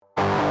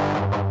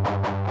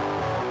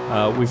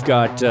We've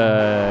got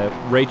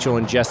Rachel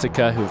and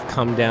Jessica who've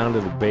come down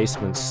to the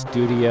basement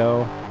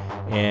studio,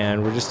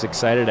 and we're just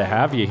excited to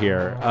have you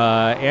here.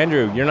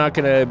 Andrew, you're not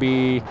going to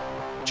be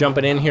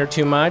jumping in here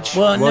too much?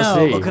 Well, we'll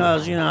no, see.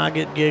 because, I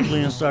get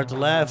giggly and start to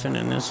laughing,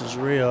 and this is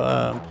real.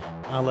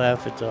 I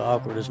laugh at the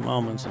awkwardest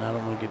moments, and I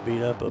don't want to get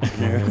beat up in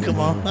here. Come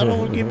on, I don't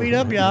want to get beat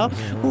up, y'all.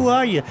 Who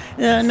are you?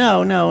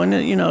 No,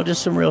 and,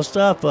 just some real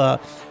stuff to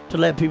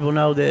let people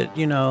know that,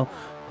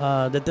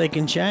 that they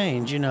can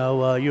change.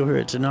 You'll hear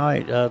it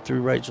tonight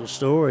through Rachel's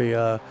story,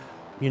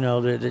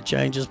 that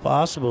change is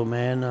possible,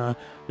 man,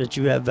 that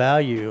you have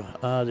value,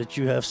 that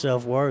you have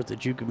self-worth,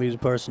 that you can be the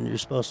person you're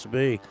supposed to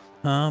be.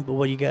 But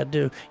what you got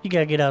to do? You got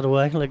to get out of the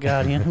way. Let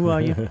God in. Who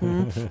are you?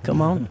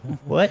 Come on.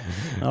 What?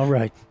 All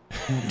right.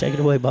 Take it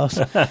away, boss.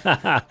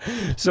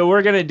 So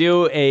we're going to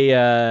do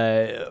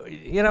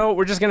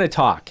we're just going to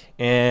talk,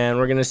 and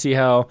we're going to see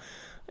how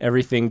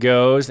everything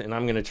goes, and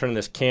I'm going to turn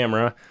this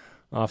camera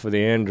off of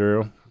the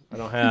Andrew. I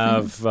don't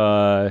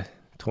have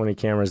 20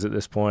 cameras at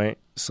this point,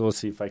 so let's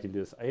see if I can do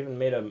this. I even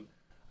made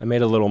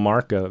a little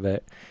mark of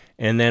it,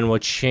 and then we'll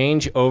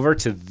change over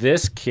to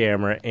this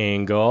camera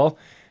angle.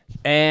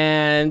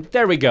 And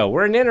there we go.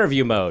 We're in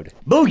interview mode.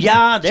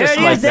 Booyah! There Just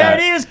it like is. There that.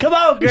 it is. Come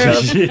on,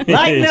 girls.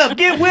 Lighten up.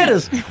 Get with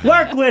us.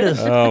 Work with us.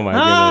 Oh, my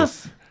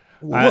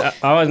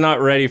goodness. I was not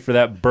ready for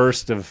that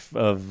burst of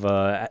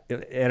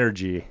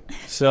energy.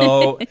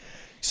 So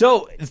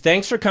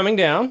thanks for coming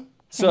down.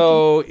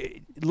 So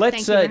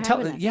let's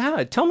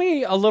tell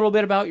me a little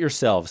bit about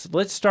yourselves.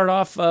 Let's start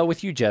off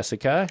with you,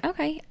 Jessica.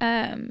 Okay.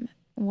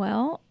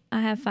 Well, I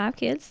have 5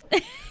 kids.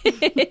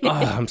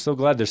 I'm so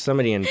glad there's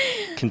somebody in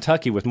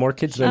Kentucky with more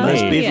kids than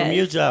Must me. be from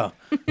Utah.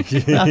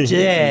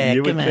 Yeah,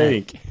 You would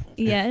think.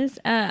 Yes.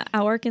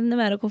 I work in the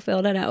medical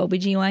field at an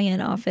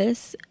OBGYN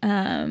office.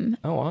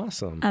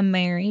 Awesome. I'm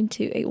married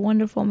to a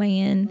wonderful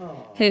man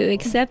who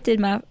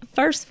accepted my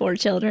first 4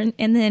 children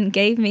and then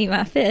gave me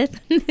my 5th.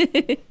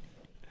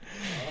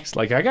 It's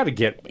like, I got to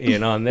get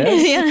in on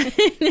this.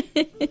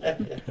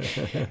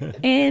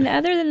 And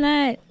other than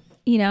that,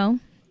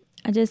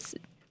 I just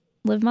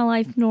live my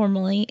life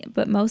normally,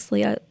 but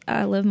mostly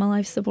I live my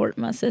life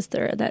supporting my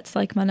sister. That's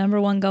like my number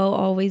one goal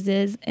always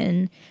is,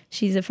 and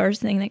she's the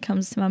first thing that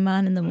comes to my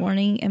mind in the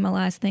morning and my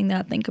last thing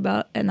that I think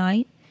about at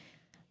night.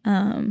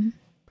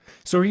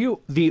 So are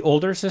you the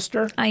older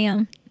sister? I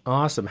am.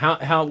 Awesome.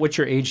 What's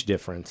your age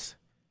difference?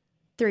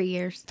 3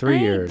 years. 3 I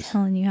ain't years.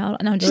 telling you how.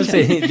 No, I'm just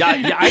joking.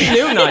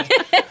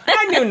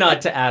 I knew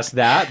not to ask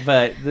that,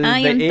 but the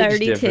am age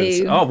 32.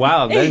 difference. Oh,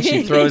 wow. Then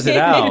she throws it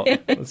out.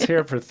 Let's hear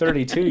it for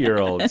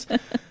 32-year-olds.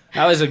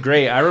 That was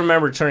I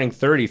remember turning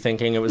 30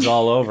 thinking it was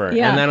all over.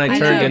 Yeah, and then I I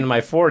turned know. into my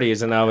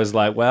 40s and I was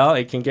like, well,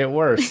 it can get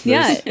worse.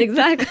 Yeah,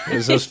 exactly.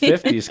 There's those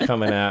 50s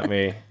coming at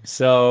me.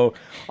 So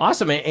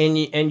awesome. And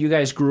you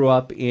guys grew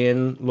up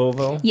in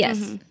Louisville? Yes.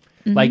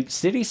 Mm-hmm. Like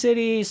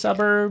city,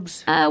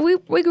 suburbs?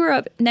 We grew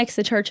up next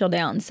to Churchill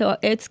Downs, so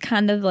it's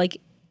kind of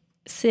like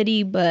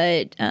city,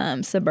 but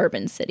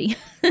suburban city.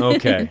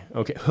 Okay.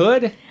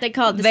 Hood? They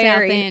call it the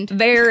South End.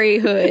 Very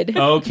hood.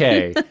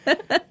 Okay.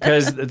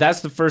 Because that's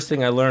the first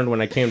thing I learned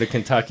when I came to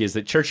Kentucky is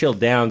that Churchill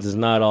Downs is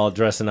not all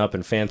dressing up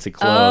in fancy Oh,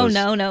 clothes.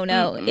 no.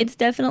 Mm-hmm. It's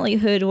definitely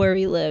hood where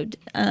we lived.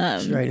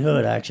 Straight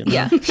hood action.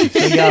 Yeah. So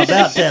y'all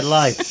about that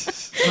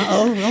life.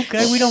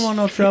 Okay. We don't want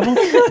no trouble.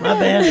 My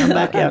bad. I'm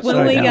back outside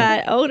When we now.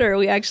 got older,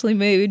 we actually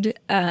moved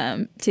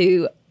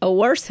to a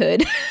worse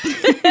hood,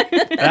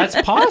 That's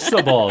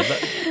possible.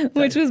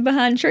 which was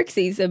behind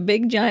Trixie's, a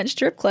big giant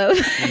strip club.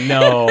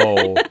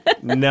 No.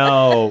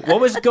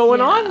 What was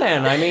going on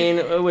then? I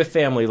mean, with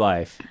family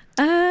life.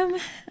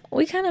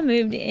 We kind of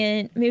moved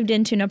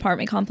into an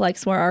apartment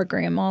complex where our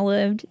grandma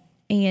lived,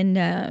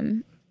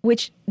 and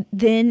which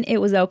then it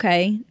was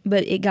okay,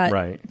 but it got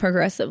Right.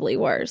 progressively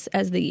worse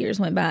as the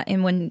years went by.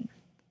 And when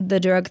the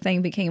drug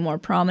thing became more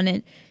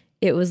prominent,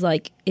 it was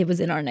like it was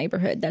in our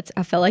neighborhood.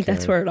 I felt like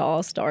that's where it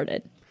all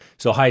started.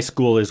 So high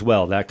school as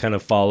well. That kind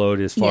of followed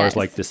as far as Yes.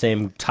 like the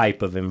same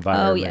type of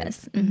environment. Oh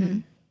yes.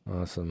 Mm-hmm.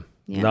 Awesome.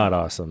 Yeah. Not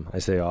awesome. I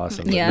say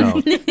awesome. But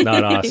Yeah. No,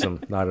 not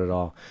awesome. Not at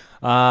all.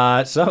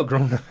 So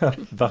growing up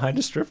behind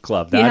a strip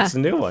club. That's a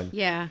new one.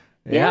 Yeah.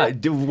 Yeah.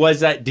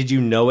 Did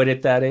you know it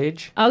at that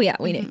age? Oh yeah,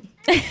 we knew.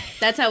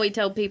 That's how we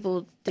told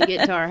people to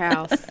get to our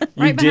house. You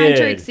Right behind did.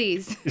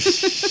 Trixie's.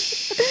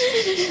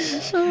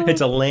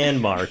 It's a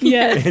landmark.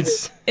 Yes.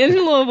 It's In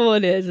Louisville,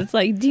 it is. It's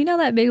like, do you know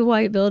that big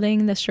white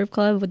building, the strip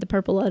club with the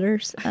purple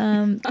letters?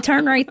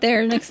 Turn right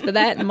there next to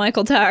that in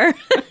Michael Tower.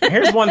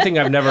 Here's one thing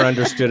I've never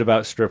understood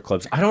about strip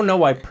clubs. I don't know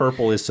why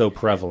purple is so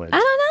prevalent. I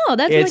don't know.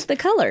 That's It's- like the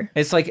color.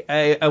 It's like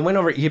I went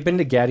over. You've been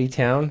to Gaddy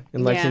Town in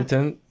Yeah.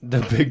 Lexington,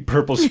 the big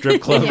purple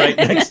strip club right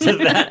next to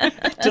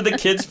that, to the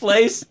kids'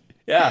 place.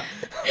 Yeah.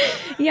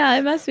 Yeah,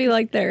 it must be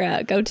like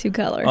their go-to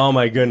color. Oh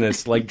my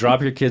goodness! Like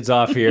drop your kids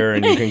off here,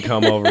 and you can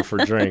come over for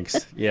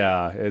drinks.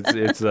 Yeah,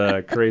 it's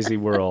a crazy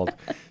world.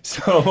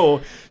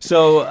 So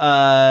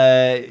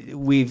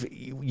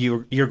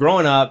you're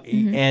growing up,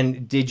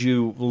 and did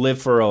you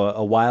live for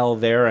a while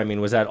there? I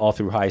mean, was that all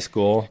through high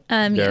school?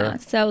 Yeah.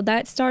 So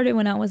that started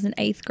when I was in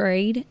 8th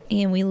grade,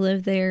 and we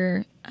lived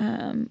there.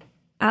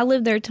 I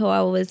lived there till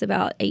I was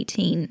about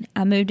 18.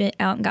 I moved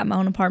out and got my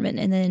own apartment,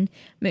 and then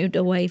moved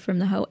away from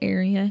the whole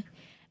area.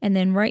 And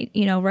then,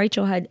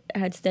 Rachel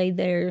had stayed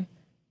there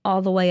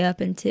all the way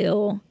up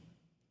until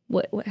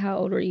what? How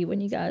old were you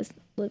when you guys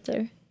lived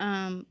there?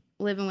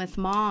 Living with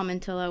Mom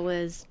until I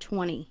was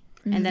 20,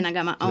 and then I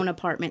got my own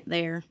apartment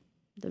there,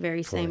 the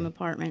very same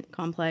apartment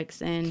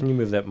complex. And Can you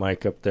move that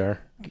mic up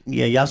there?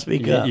 Yeah, y'all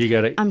speak up. You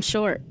got it. I'm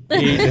short.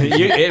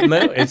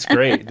 It's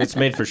great. It's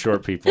made for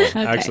short people.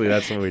 Actually,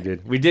 that's what we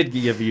did. We did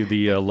give you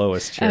the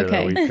lowest chair, though.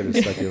 Okay. We could have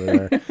stuck you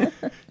over there.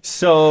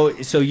 So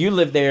you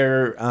lived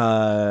there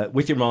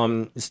with your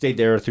mom, stayed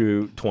there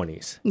through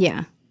 20s.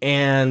 Yeah.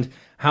 And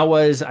how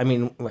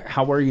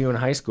were you in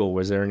high school?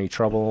 Was there any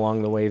trouble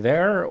along the way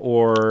there,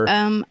 or?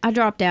 I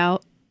dropped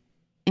out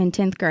in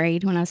 10th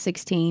grade when I was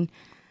 16.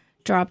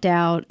 Dropped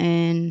out,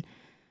 and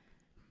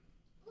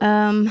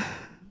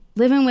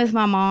living with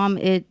my mom,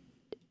 it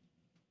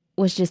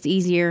was just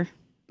easier.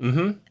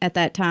 Mm-hmm. At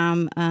that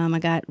time, I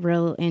got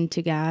real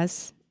into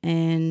guys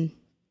and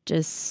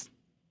just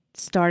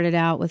started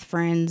out with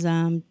friends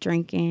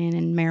drinking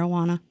and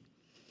marijuana.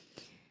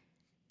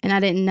 And I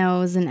didn't know I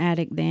was an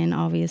addict then,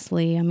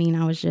 obviously. I mean,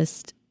 I was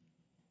just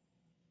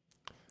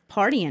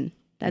partying.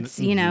 That's,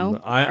 early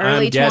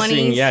I'm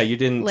guessing, 20s. yeah, you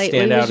didn't lately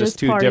stand was out as just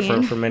too partying.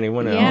 different from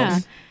anyone else. Yeah.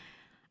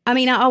 I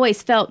mean, I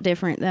always felt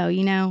different, though,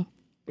 In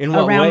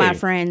what around way? my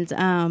friends.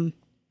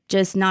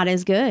 Just not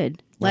as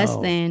good. Less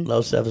than.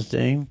 Low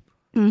self-esteem.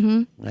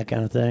 Mm-hmm. That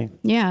kind of thing.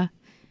 Yeah.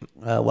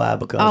 Why?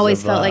 Because I always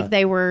of, felt like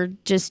they were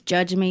just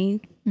judging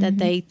me, that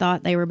they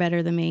thought they were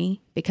better than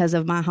me because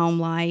of my home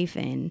life,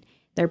 and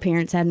their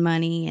parents had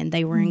money, and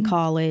they were in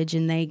college,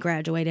 and they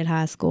graduated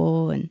high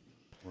school. And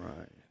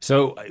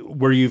So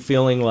were you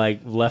feeling like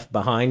left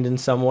behind in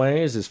some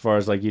ways, as far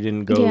as like you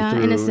didn't go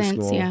through in a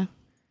sense, school yeah.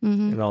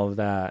 Mm-hmm. and all of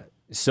that?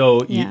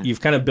 So Yeah. you've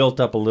kind of built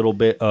up a little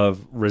bit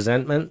of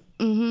resentment.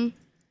 Mm-hmm.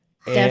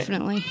 And-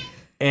 Definitely.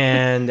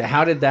 And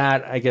how did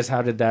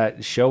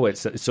that show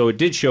itself? So it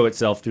did show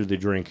itself through the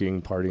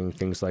drinking, partying,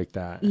 things like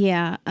that.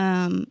 Yeah.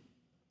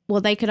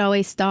 Well, they could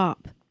always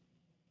stop.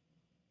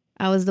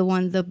 I was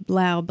the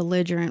loud,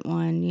 belligerent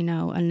one,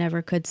 I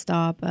never could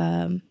stop.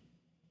 I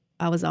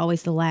was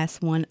always the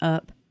last one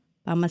up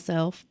by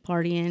myself,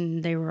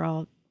 partying. They were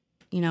all,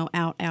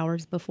 out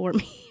hours before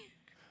me.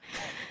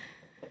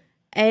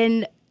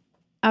 And,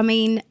 I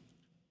mean,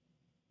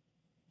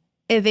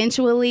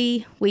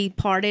 eventually we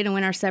parted and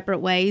went our separate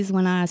ways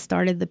when I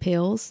started the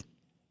pills.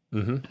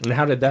 Mm-hmm. And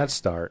how did that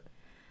start?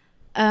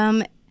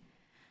 I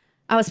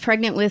was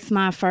pregnant with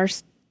my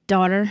first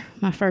daughter,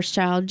 my first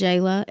child,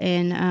 Jayla,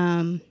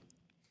 and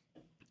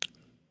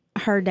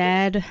her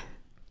dad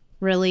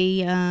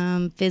really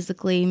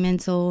physically,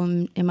 mental,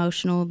 and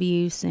emotional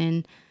abuse,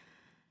 and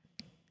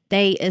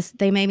they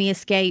made me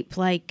escape,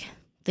 like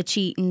the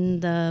cheating,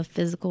 the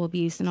physical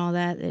abuse, and all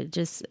that.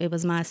 It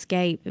was my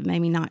escape. It made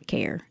me not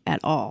care at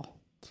all.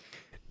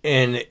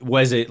 And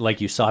was it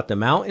like you sought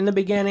them out in the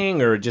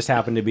beginning, or it just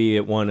happened to be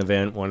at one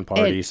event, one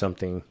party,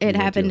 something? It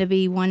happened to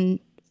be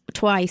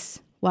twice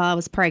while I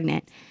was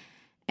pregnant.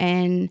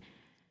 And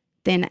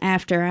then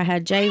after I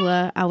had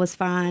Jayla, I was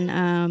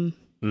fine.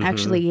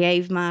 Actually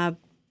gave my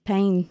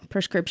pain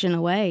prescription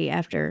away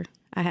after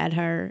I had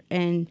her.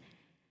 And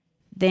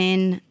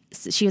then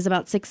she was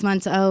about 6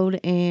 months old,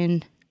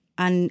 and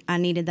I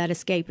needed that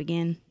escape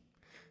again.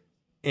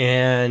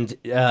 And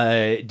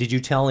did you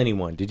tell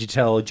anyone? Did you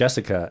tell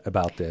Jessica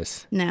about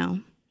this? No.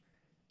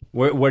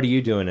 What are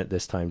you doing at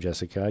this time,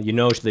 Jessica? You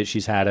know that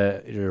she's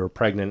you're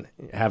pregnant,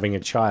 having a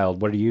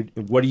child. What are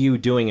you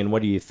doing, and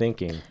what are you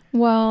thinking?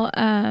 Well,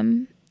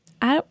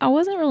 I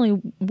wasn't really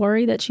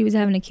worried that she was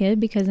having a kid,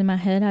 because in my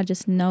head I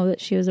just know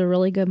that she was a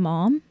really good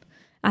mom.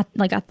 I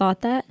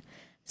thought that.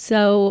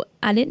 So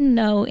I didn't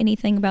know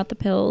anything about the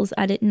pills.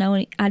 I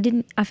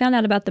found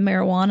out about the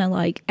marijuana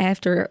like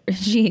after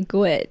she had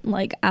quit.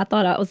 Like, I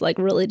thought I was like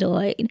really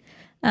delayed.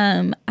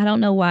 I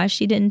don't know why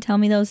she didn't tell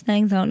me those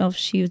things. I don't know if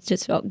she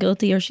just felt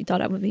guilty, or she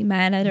thought I would be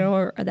mad at her,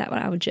 or that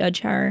I would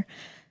judge her.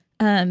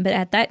 But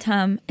at that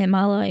time in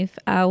my life,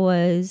 I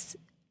was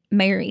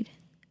married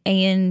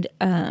and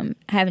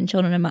having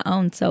children of my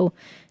own. So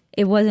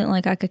it wasn't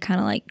like I could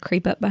kind of like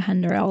creep up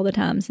behind her all the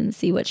times and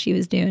see what she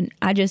was doing.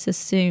 I just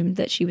assumed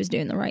that she was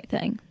doing the right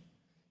thing.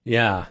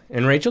 Yeah.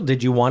 And Rachel,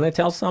 did you want to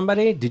tell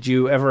somebody? Did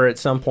you ever at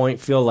some point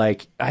feel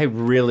like, I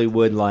really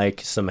would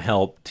like some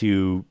help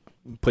to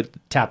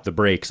tap the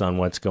brakes on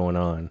what's going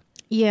on?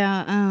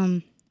 Yeah.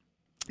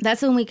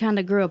 That's when we kind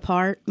of grew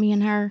apart, me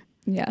and her.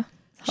 Yeah.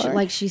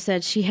 Like she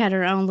said, she had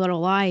her own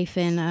little life,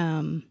 and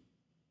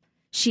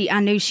I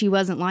knew she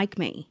wasn't like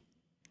me.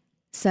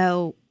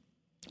 So,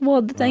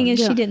 well, the thing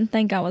is, Yeah. she didn't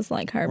think I was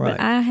like her, Right. but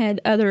I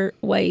had other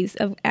ways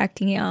of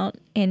acting out,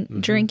 and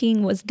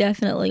drinking was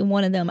definitely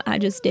one of them. I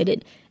just did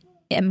it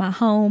at my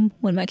home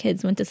when my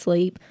kids went to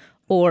sleep,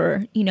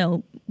 or,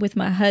 with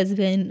my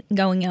husband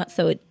going out.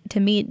 So to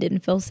me, it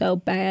didn't feel so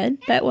bad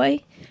that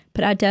way,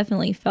 but I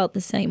definitely felt the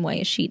same way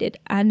as she did.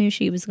 I knew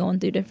she was going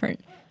through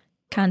different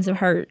kinds of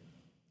hurt,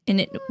 and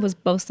it was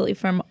mostly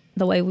from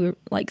the way we were,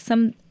 like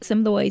some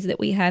of the ways that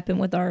we happened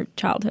with our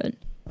childhood.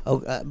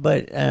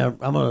 But I'm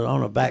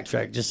gonna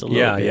backtrack just a little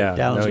Yeah, bit. yeah.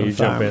 Dallin's No, gonna you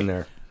fire jump me. in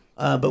there.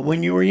 But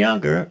when you were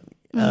younger,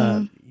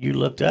 you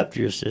looked up to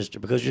your sister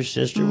because your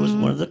sister was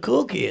one of the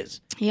cool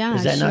kids. Yeah.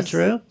 Is that not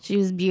true? She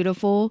was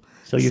beautiful.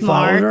 So you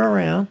smart. followed her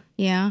around,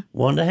 Yeah.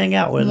 wanted to hang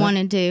out with her.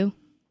 Wanted to.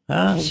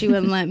 Huh? She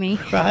wouldn't let me.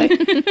 Right?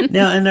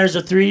 Now, and there's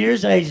a 3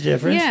 years age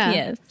difference. Yeah.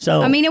 Yes.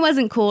 So I mean, it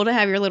wasn't cool to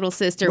have your little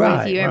sister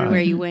Right, with you right.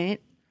 everywhere you went.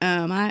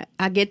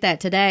 I get that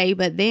today,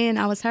 but then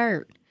I was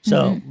hurt.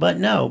 So, but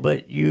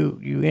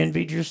you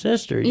envied your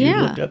sister. You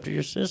Yeah. looked up to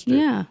your sister.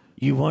 Yeah.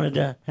 You wanted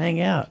to hang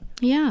out,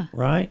 Yeah.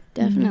 right?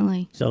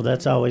 Definitely. So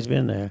that's always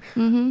been there,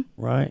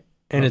 right?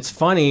 And it's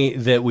funny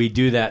that we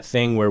do that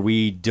thing where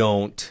we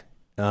don't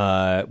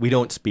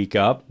speak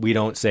up. We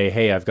don't say,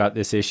 "Hey, I've got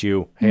this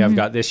issue. Hey, I've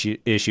got this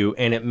issue."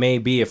 And it may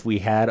be if we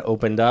had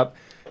opened up,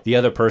 the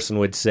other person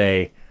would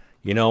say,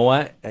 "You know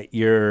what?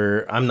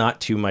 I'm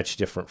not too much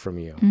different from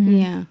you."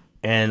 Yeah.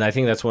 And I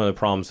think that's one of the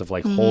problems of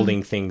like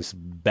holding things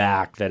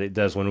back that it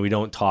does when we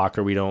don't talk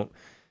or we don't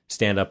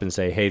stand up and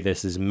say, "Hey,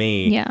 this is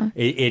me." Yeah.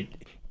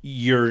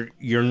 You're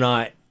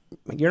not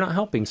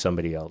helping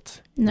somebody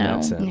else. In No.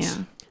 that sense.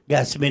 Yeah.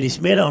 Got Smitty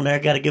Smith on there.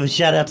 Got to give a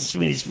shout out to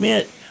Smitty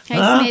Smith. Hey,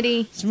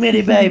 Smitty.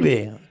 Smitty,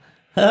 baby.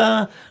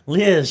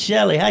 Liz,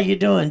 Shelley, how you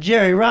doing?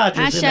 Jerry Rogers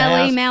Hi, in the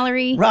Shelley, house.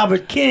 Mallory.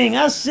 Robert King,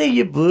 I see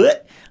you,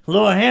 bud.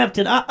 Laura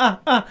Hampton,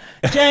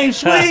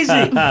 James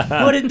Sweezy.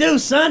 What it do,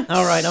 son?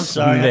 All right, I'm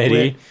sorry. I Smitty.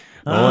 quit.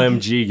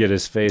 OMG, get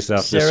his face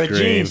off Sarah the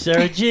screen. G.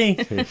 Sarah G.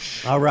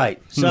 All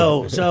right.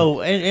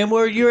 So, and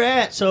where you're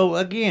at. So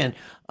again,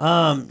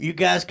 you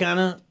guys kind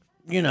of,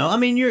 I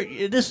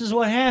mean, this is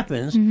what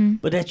happens,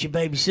 but that's your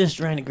baby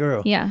sister, ain't it,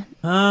 girl? Yeah.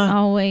 Huh?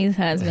 Always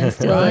has been,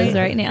 still is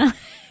right now.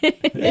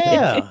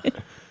 Yeah.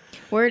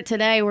 We're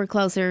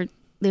closer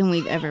than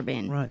we've ever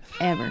been. Right.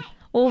 Ever.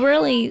 Well,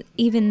 really,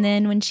 even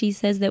then, when she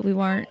says that we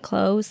weren't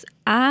close,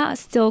 I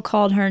still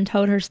called her and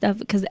told her stuff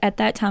because at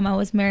that time I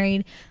was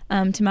married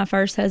to my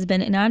first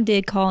husband, and I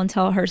did call and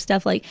tell her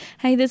stuff like,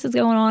 "Hey, this is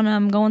going on.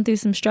 I'm going through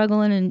some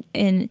struggling,"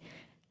 and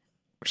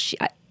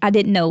I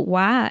didn't know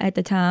why at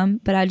the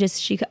time, but I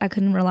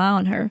couldn't rely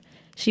on her.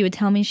 She would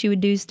tell me she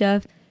would do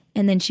stuff,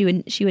 and then she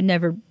would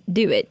never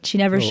do it. She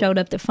never showed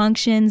up to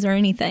functions or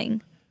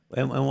anything.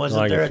 And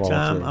wasn't there a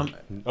time?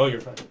 You're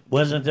fine.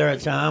 Wasn't there a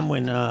time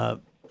when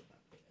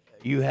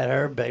you had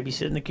her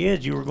babysitting the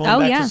kids? You were going Oh,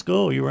 back yeah. to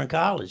school. You were in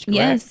college,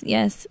 correct?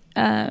 Yes.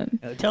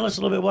 Tell us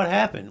a little bit what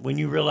happened when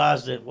you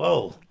realized that,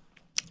 whoa.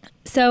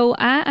 So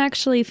I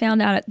actually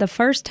found out the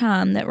first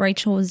time that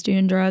Rachel was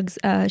doing drugs.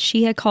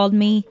 She had called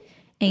me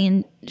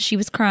and she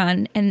was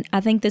crying. And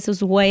I think this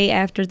was way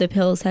after the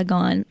pills had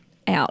gone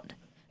out,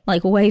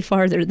 like way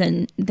farther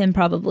than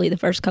probably the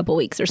first couple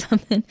weeks or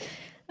something.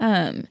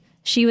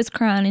 She was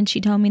crying and she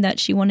told me that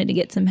she wanted to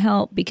get some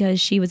help because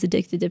she was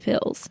addicted to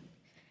pills.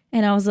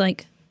 And I was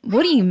like,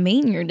 "What do you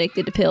mean you're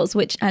addicted to pills?"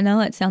 Which I know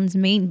that sounds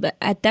mean, but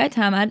at that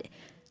time,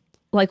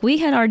 we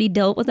had already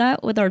dealt with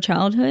that with our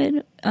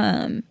childhood.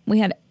 We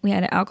had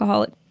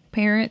alcoholic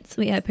parents.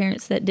 We had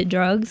parents that did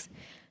drugs.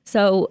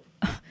 So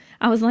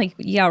I was like,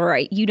 "Yeah,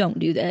 right. You don't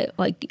do that.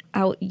 Like,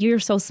 you're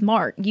so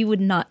smart. You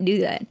would not do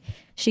that."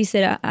 She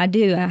said, I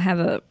do. I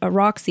have a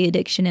Roxy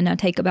addiction and I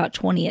take about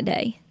 20 a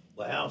day.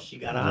 Wow, she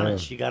got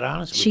honest. She got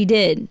honest with She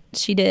did.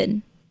 She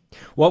did.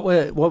 What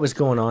was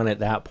going on at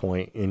that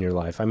point in your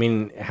life? I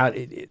mean,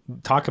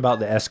 talk about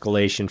the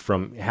escalation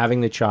from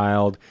having the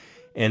child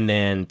and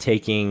then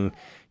taking,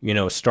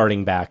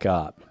 starting back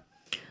up.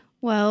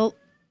 Well,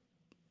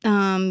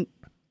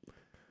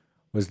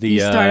 Was the you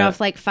start off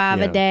like 5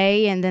 yeah. a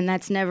day, and then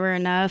that's never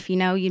enough. You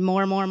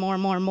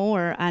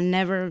more. I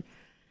never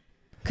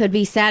could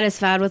be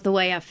satisfied with the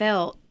way I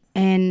felt,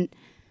 and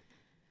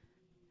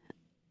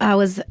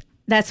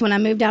that's when I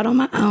moved out on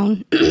my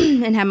own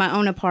and had my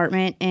own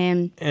apartment,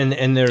 and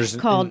there's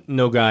called-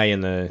 no guy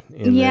in the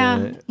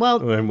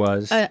well, it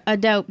was a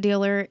dope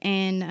dealer,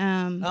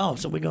 and Oh,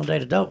 so we're going to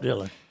date a dope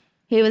dealer.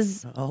 he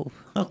was Oh,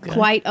 okay.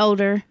 quite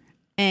older,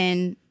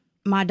 and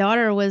my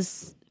daughter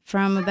was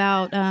from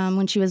about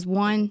when she was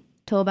 1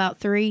 till about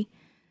 3.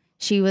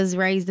 She was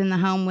raised in the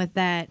home with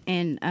that,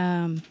 and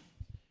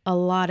a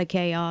lot of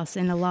chaos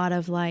and a lot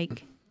of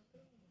like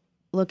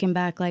looking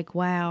back like,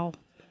 wow,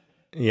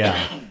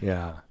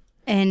 yeah.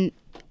 and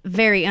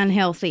very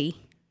unhealthy.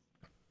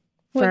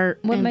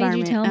 What made you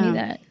environment. tell me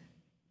that?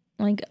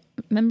 Like,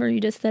 remember you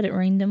just said it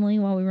randomly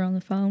while we were on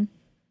the phone?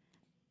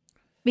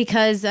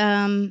 Because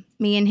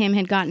me and him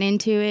had gotten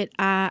into it.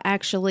 I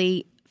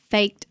actually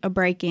faked a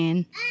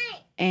break-in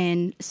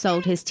and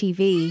sold his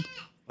TV.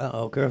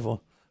 Uh-oh,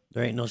 careful.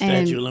 There ain't no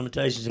statute of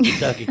limitations in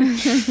Kentucky.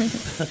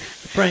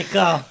 Prank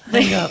call.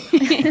 Hang up.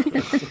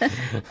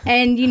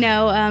 And,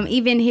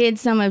 even hid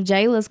some of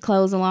Jayla's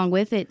clothes along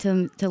with it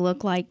to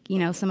look like,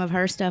 some of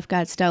her stuff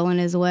got stolen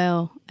as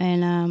well.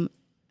 And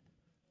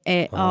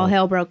all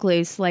hell broke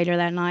loose later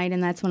that night.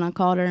 And that's when I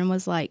called her and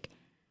was like,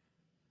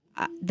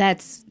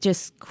 that's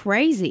just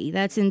crazy.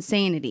 That's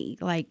insanity.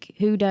 Like,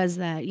 who does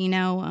that?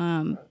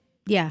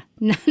 yeah,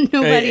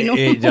 nobody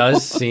normal. It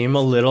does seem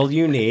a little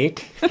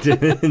unique to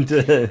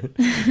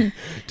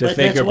But fake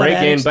that's a what break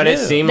in, addicts but it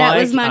do. seemed That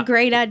like was my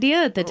great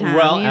idea at the time.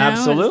 well, you know?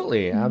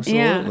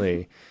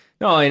 absolutely.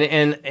 No,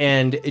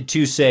 and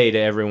to say to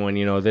everyone,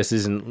 this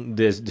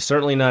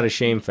certainly not a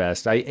shame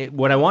fest.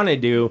 What I want to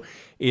do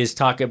is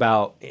talk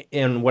about,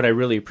 and what I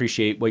really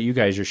appreciate what you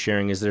guys are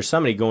sharing is there's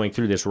somebody going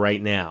through this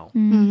right now.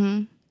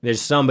 Mm-hmm.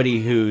 There's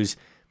somebody who's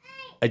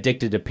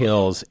addicted to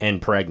pills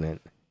and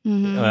pregnant,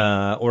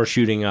 or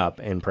shooting up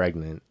and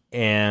pregnant,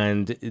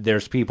 and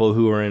there's people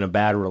who are in a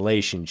bad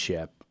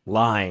relationship,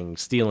 lying,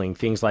 stealing,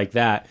 things like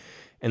that,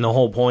 and the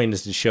whole point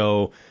is to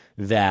show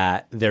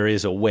that there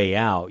is a way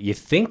out. You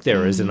think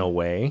there isn't a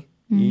way.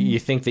 You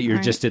think that you're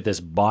just at this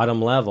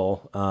bottom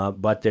level,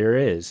 but there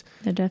is.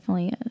 There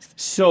definitely is.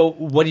 So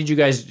what did you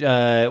guys,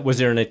 was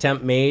there an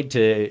attempt made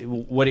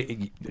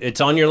to,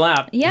 it's on your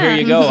lap. Yeah.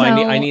 Here you go. So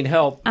I need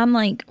help. I'm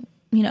like,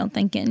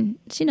 thinking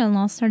she done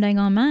lost her dang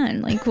on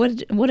mind. Like,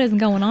 what is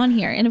going on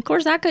here? And of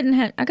course, I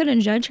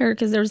couldn't judge her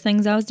because there was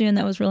things I was doing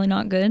that was really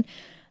not good.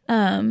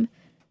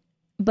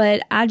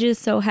 But I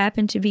just so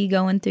happened to be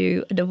going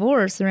through a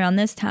divorce around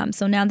this time.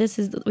 So now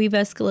we've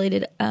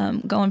escalated,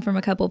 going from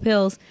a couple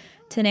pills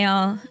to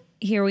now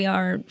here we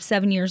are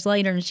 7 years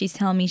later, and she's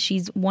telling me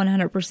she's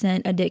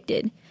 100%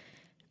 addicted.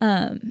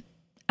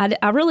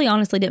 I really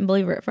honestly didn't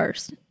believe her at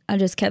first. I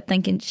just kept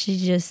thinking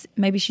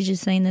maybe she's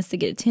just saying this to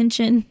get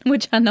attention,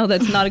 which I know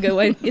that's not a good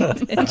way to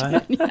get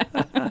attention.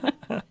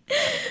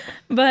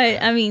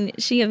 But I mean,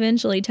 she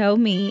eventually told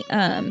me,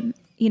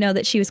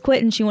 that she was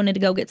quitting. She wanted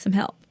to go get some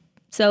help.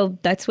 So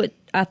that's what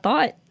I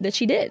thought that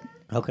she did.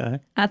 Okay.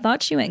 I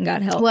thought she went and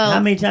got help. Well, How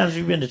many times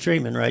have you been to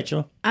treatment,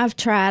 Rachel? I've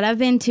tried. I've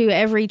been to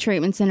every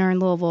treatment center in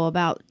Louisville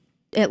about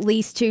at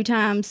least 2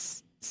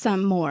 times,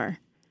 some more.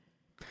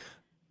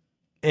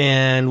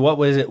 And what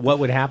was it? What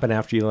would happen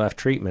after you left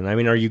treatment? I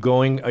mean, are you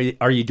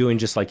doing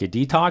just like a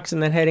detox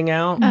and then heading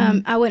out?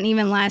 I wouldn't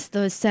even last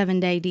the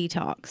 7-day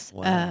detox.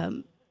 Wow.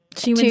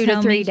 She would 2 to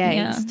tell 3 me, days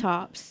yeah.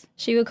 tops.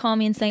 She would call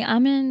me and say,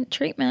 "I'm in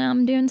treatment.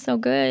 I'm doing so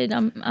good.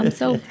 I'm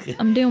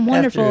doing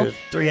wonderful." After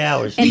 3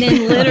 hours. And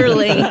then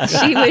literally,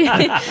 she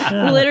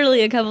would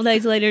literally a couple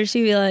days later,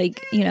 she'd be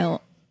like,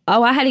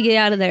 "Oh, I had to get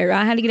out of there.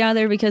 I had to get out of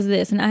there because of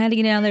this, and I had to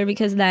get out of there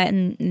because of that."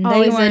 And they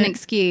Always weren't an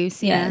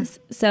excuse. Yes.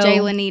 Yeah. So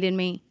Jayla needed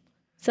me.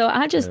 So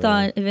I just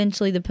thought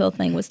eventually the pill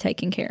thing was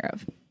taken care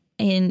of.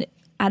 And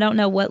I don't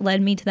know what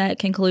led me to that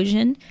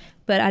conclusion,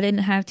 but I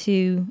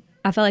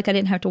felt like I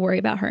didn't have to worry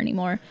about her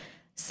anymore.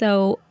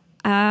 So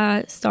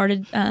I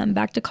started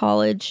back to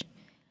college,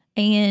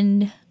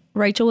 and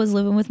Rachel was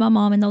living with my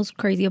mom in those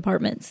crazy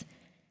apartments.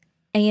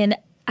 And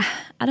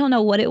I don't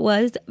know what it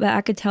was, but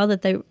I could tell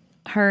that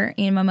her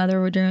and my mother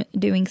were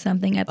doing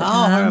something at the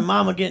time. Her and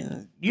Mama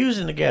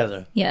using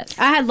together. Yes.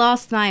 I had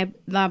lost my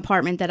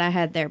apartment that I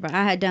had there, but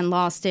I had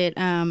lost it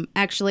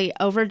actually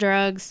over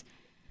drugs.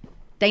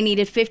 They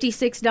needed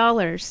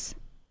 $56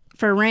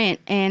 for rent,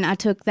 and I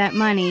took that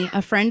money.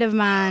 A friend of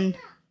mine,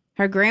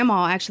 her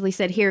grandma actually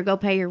said, "Here, go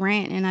pay your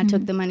rent," and I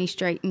took the money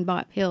straight and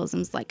bought pills. And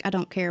was like, I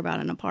don't care about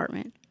an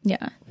apartment.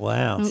 Yeah.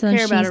 Wow. Don't So care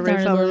she about a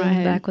roof started over my living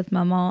head. back with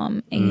my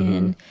mom,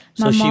 and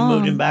my So she mom,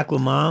 moved him back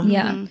with Mom?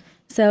 Yeah.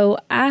 So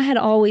I had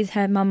always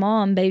had my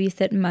mom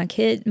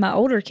babysitting my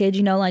older kid,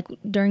 like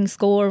during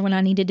school or when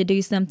I needed to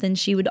do something,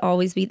 she would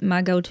always be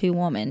my go-to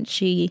woman.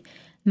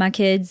 My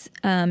kids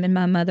and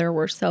my mother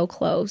were so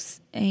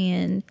close.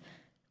 And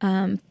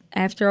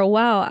after a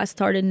while, I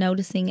started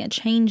noticing a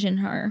change in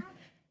her.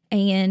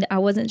 And I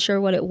wasn't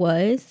sure what it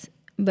was,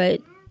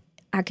 but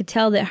I could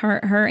tell that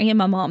her and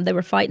my mom, they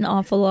were fighting an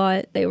awful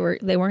lot. They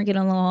weren't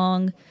getting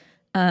along.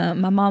 My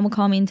mom would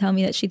call me and tell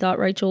me that she thought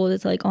Rachel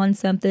was like on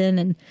something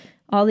and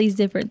all these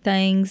different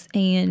things.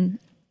 And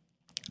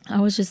I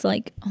was just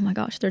like, oh my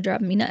gosh, they're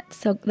driving me nuts.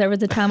 So there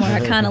was a time where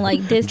I kind of like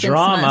distanced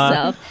Drama.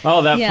 myself.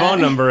 Oh, that Yeah.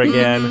 phone number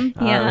again.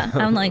 Yeah.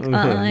 I'm like,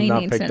 I ain't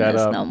Not answering pick that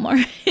this up. no more.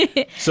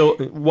 So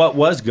what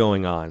was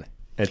going on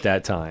at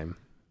that time?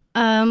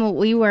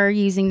 We were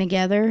using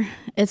together.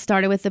 It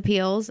started with the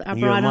pills. I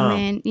You brought and them Mom.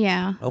 in.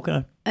 Yeah.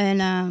 Okay.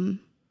 And,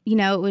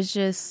 it was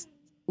just,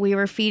 we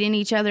were feeding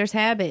each other's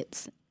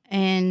habits.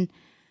 And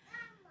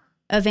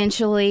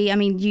eventually, I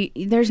mean,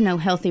 there's no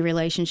healthy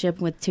relationship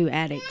with 2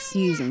 addicts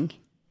using.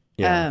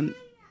 Yeah.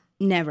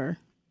 Never.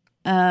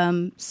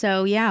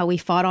 So, yeah, we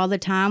fought all the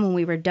time. When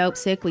we were dope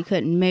sick, we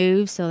couldn't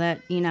move. So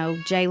that,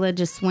 Jayla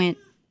just went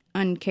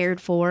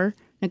uncared for,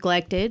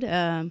 neglected.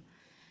 And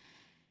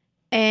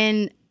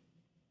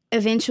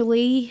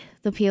eventually,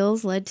 the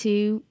pills led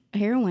to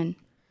heroin.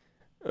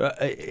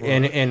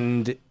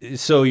 And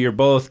so you're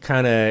both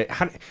kind of,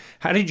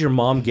 how did your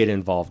mom get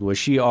involved? Was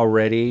she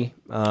already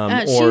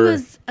She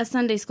was a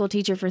Sunday school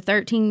teacher for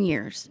 13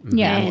 years.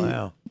 Yeah. And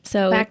Wow.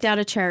 So backed out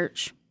of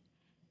church.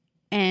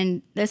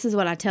 And this is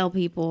what I tell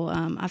people.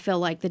 I feel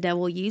like the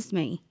devil used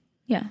me.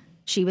 yeah.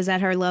 She was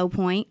at her low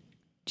point.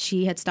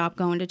 She had stopped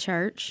going to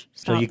church.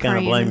 So you kind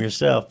of blame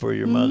yourself for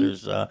your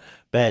mother's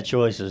bad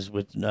choices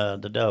with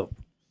the dope.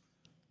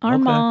 Our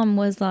Okay. mom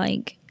was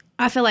like,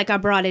 I feel like I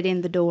brought it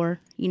in the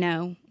door,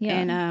 Yeah.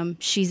 And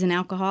she's an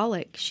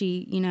alcoholic.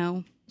 She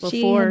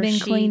She before had been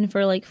clean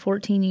for like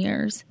 14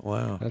 years.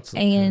 Wow.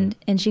 And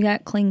she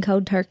got clean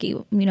cold turkey.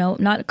 You know,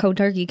 not cold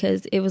turkey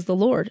because it was the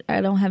Lord.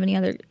 I don't have any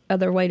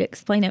other way to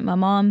explain it. My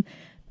mom,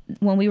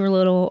 when we were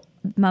little,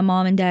 my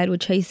mom and dad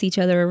would chase each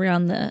other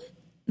around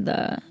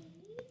the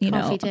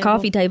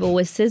coffee table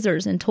with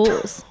scissors and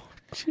tools.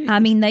 I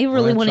mean, they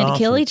really wanted to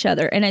kill each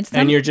other, and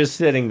and you're just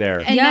sitting there.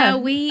 And Yeah.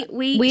 no,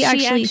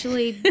 she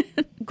actually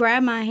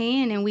grabbed my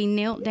hand and we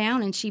knelt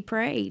down and she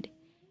prayed.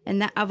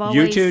 And that I've always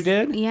You two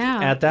did? Yeah.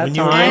 At that When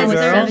you were time? I was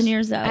girls? 7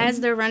 years old. As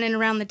they're running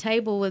around the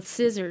table with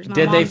scissors. My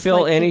Did they mom's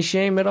feel like, any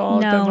shame at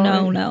all? at that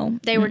no, point? no.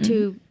 They were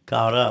too.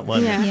 Caught up,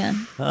 wasn't Yeah. it?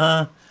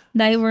 Yeah.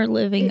 They were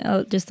living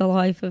just a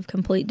life of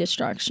complete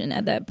destruction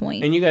at that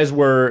point. And you guys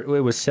were,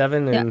 it was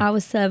 7 and... Yeah, I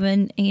was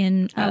 7,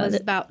 and I was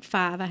about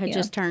 5. I had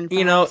just turned 5.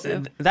 You know,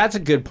 so. that's a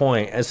good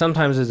point. As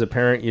sometimes as a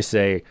parent, you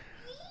say,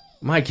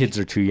 my kids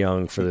are too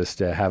young for this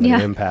to have Yeah.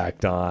 an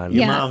impact on.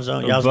 Your Yeah. mom's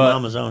on. Y'all's But-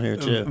 mama's on here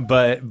too.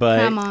 But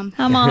Hi, Mom.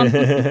 Hi,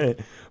 Mom.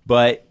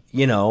 but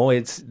you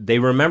know, they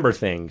remember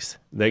things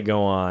that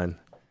go on.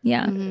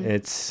 Yeah.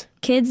 It's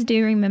Kids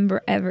do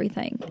remember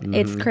everything.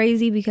 It's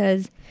crazy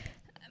because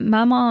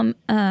my mom,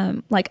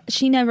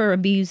 she never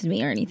abused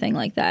me or anything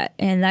like that.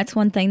 And that's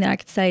one thing that I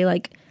could say,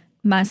 like,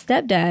 my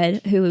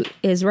stepdad, who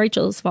is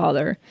Rachel's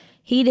father,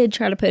 he did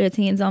try to put his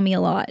hands on me a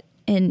lot.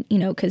 And, you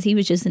know, because he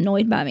was just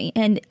annoyed by me.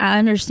 And I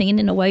understand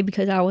in a way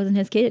because I wasn't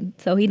his kid.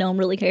 So he don't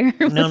really care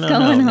what's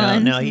going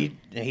on. No.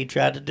 He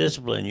tried to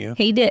discipline you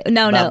He did.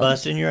 No, by no.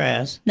 busting your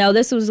ass. No,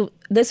 this was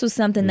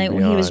something that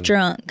when he was Beyond.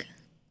 drunk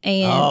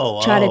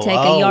and tried to take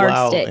a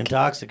yardstick.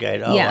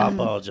 Intoxicated. Oh, Yeah. I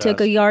apologize. Took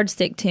a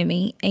yardstick to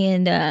me,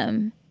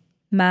 and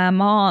my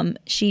mom,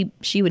 she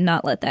would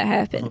not let that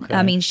happen. Okay.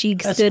 I mean, she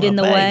That's stood my in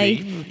the baby.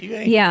 way. You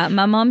ain't- Yeah,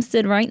 my mom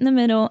stood right in the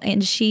middle,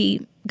 and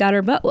she got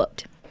her butt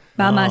whooped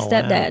by my Oh,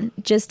 stepdad wow.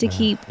 just to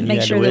keep You make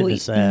had to sure that we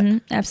witness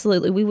that.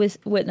 absolutely we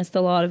witnessed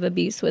a lot of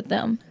abuse with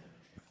them,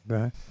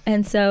 Right.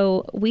 and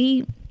so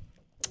we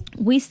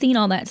seen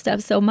all that stuff.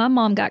 So my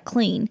mom got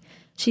clean.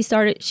 She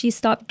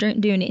stopped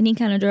doing any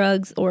kind of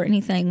drugs or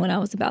anything when I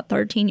was about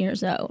 13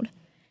 years old.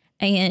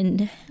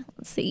 And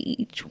let's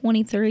see,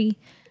 23,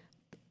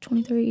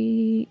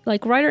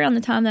 like right around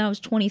the time that I was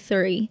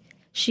 23,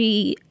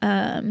 she,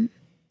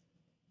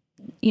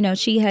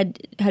 she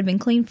had been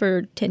clean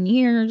for 10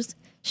 years.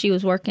 She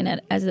was working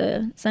as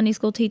a Sunday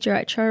school teacher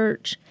at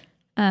church.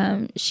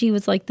 She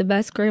was like the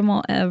best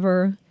grandma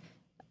ever.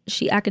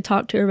 I could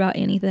talk to her about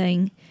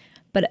anything.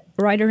 But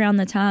right around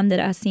the time that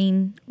I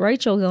seen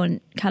Rachel going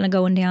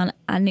down,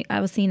 I knew I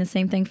was seeing the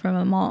same thing from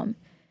my mom.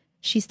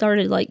 She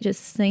started like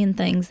just saying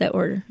things that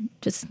were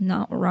just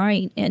not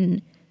right,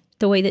 and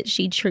the way that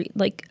she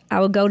I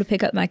would go to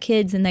pick up my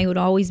kids and they would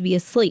always be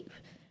asleep,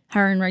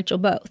 her and Rachel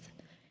both.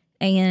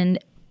 And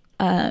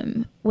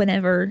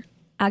whenever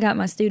I got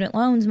my student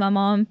loans, my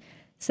mom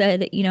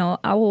said,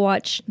 I will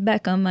watch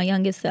Beckham, my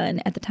youngest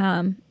son at the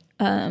time,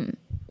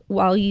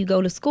 while you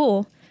go to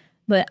school.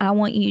 But I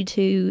want you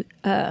to,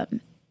 I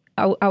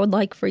would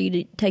like for you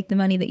to take the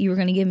money that you were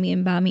going to give me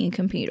and buy me a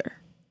computer.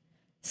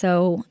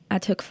 So I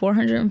took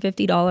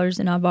 $450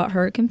 and I bought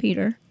her a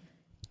computer.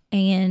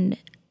 And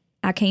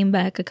I came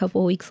back a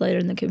couple of weeks later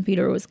and the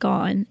computer was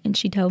gone. And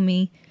she told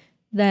me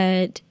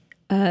that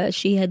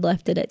she had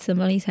left it at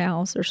somebody's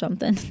house or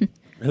something.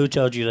 Who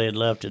told you they had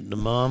left it? The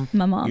mom?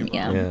 My mom,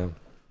 yeah. yeah.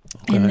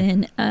 Okay. And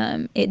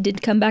then it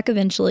did come back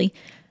eventually.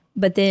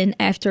 But then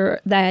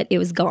after that, it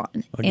was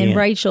gone. Again. And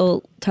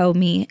Rachel told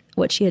me,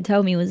 what she had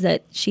told me was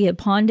that she had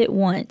pawned it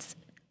once,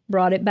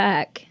 brought it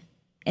back,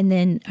 and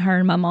then her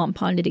and my mom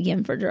pawned it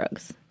again for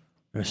drugs.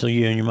 So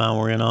you and your mom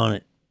were in on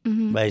it,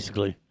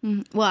 basically.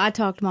 Well, I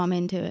talked Mom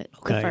into it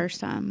the Okay. first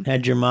time.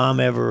 Had your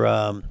mom ever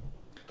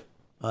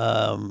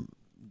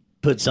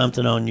put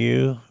something on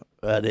you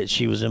that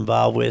she was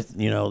involved with,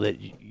 that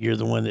you're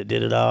the one that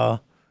did it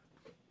all?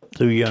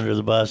 Threw you under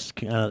the bus,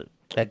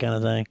 that kind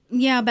of thing?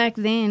 Yeah, back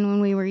then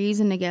when we were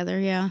using together,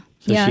 yeah.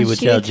 So Yeah, she would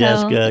she tell would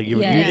tell- Jessica, you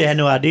yes. had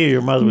no idea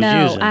your mother was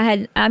No, using.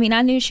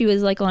 I knew she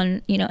was like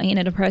on,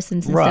 antidepressants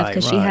and stuff Right,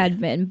 because she right. had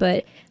been,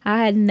 but I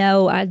had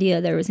no idea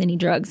there was any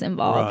drugs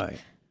involved.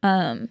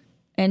 Right,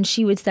 And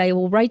she would say,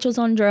 well, Rachel's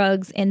on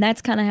drugs. And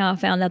that's kind of how I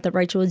found out that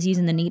Rachel was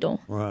using the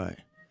needle. right.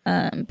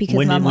 Because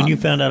When my mom, you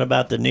found out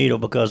about the needle,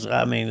 because,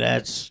 I mean,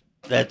 that's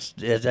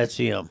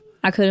him.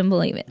 I couldn't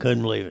believe it.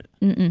 Couldn't believe it.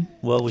 Mm-mm.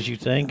 What was you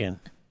thinking?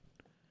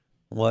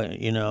 What,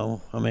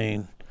 I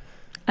mean...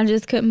 I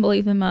just couldn't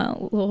believe that my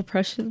little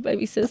precious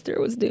baby sister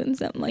was doing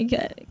something like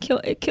that.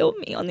 It killed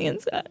me on the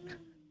inside.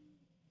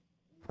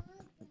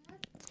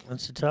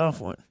 That's a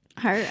tough one.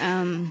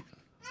 Her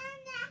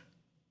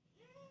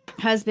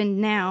husband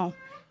now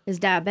is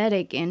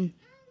diabetic, and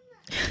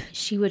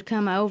she would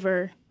come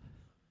over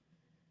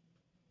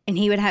and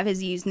he would have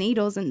his used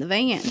needles in the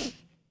van,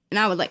 and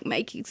I would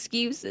make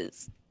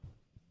excuses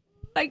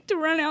to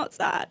run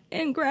outside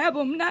and grab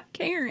them, not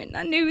caring.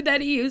 I knew that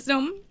he used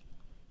them.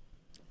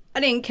 I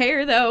didn't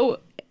care though,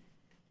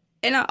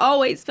 and I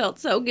always felt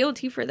so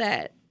guilty for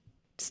that,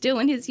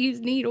 stealing his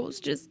used needles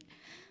just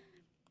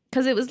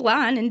because it was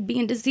lying and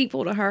being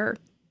deceitful to her.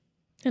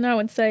 And I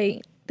would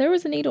say there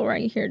was a needle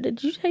right here.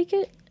 Did you take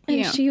it? And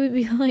Yeah. she would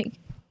be like,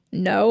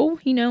 no,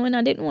 and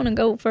I didn't want to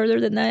go further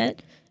than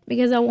that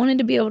because I wanted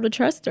to be able to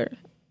trust her.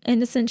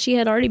 And since she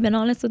had already been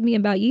honest with me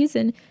about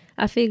using,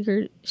 I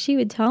figured she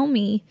would tell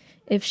me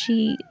if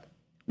she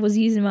was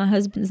using my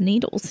husband's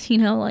needles,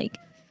 like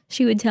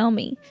she would tell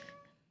me.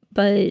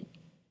 But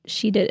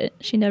she didn't.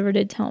 She never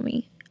did tell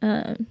me.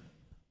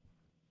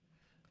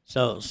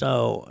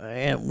 So,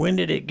 and when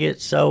did it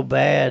get so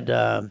bad?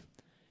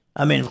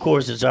 I mean, of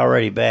course, it's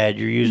already bad.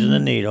 You're using a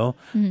needle.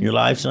 Your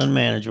life's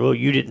unmanageable.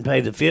 You didn't pay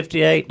the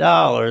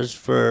 $58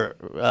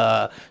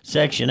 for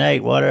Section 8,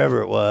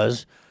 whatever it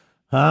was.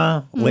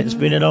 Huh? Went and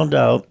spent it on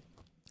dope.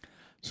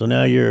 So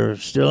now you're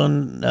still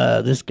in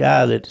this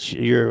guy that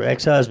your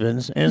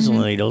ex-husband's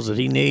insulin needles that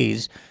he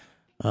needs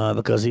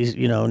because he's,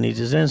 needs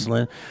his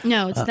insulin.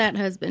 No, it's that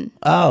husband.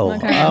 I'm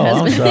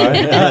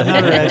sorry.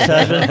 Not her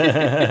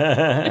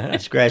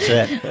ex-husband. Scratch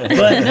that.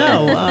 But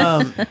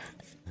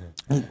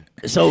no,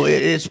 so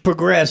it's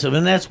progressive,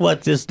 and that's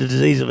what the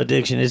disease of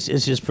addiction is.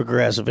 It's just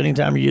progressive.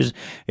 Anytime you use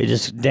it,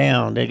 just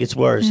down, it gets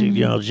worse.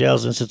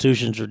 Jails,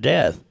 institutions, or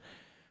death,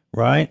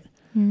 right?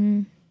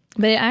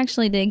 But it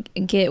actually did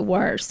get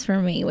worse for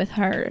me with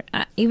her.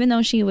 Even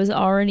though she was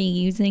already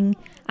using,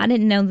 I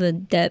didn't know the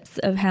depths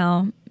of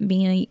how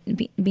being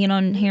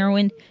on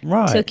heroin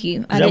took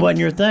you. That wasn't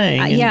your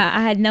thing.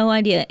 I had no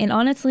idea. And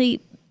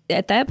honestly,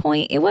 at that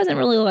point, it wasn't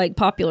really like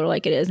popular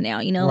like it is now.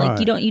 Like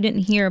you didn't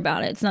hear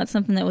about it. It's not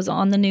something that was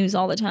on the news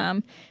all the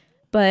time.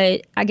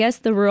 But I guess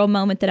the real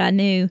moment that I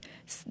knew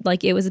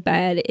like it was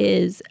bad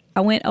is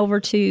I went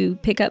over to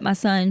pick up my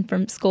son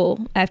from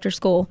school after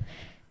school,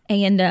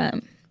 and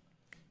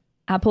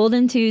I pulled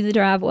into the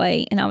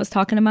driveway and I was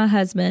talking to my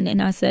husband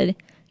and I said,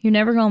 "You're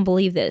never going to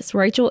believe this.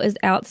 Rachel is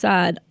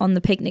outside on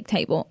the picnic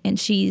table and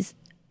she's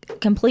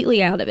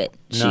completely out of it.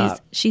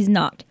 She's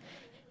not."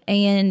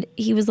 And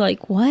he was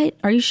like, "What?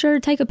 Are you sure?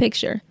 Take a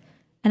picture."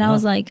 And I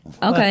was like,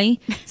 "Okay."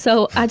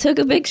 So I took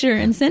a picture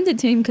and sent it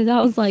to him because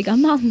I was like,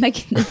 "I'm not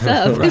making this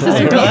up. This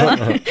is real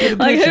life.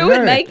 Like, who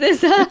would make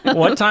this up?"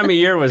 What time of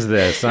year was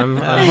this? I'm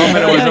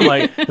hoping it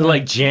wasn't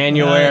like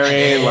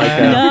January.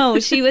 No,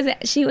 she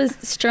was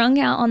strung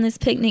out on this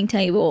picnic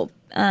table,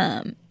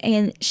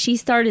 and she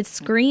started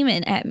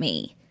screaming at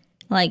me,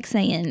 like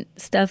saying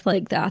stuff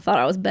like that. I thought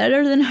I was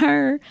better than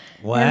her.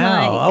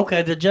 Wow.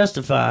 Okay, to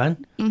justify.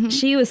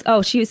 She was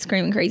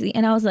screaming crazy,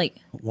 and I was like,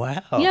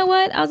 wow. You know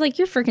what? I was like,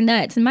 "You're freaking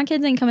nuts," and my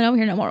kids ain't coming over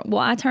here no more. Well,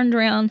 I turned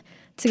around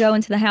to go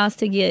into the house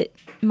to get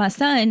my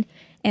son,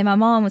 and my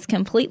mom was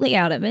completely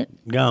out of it.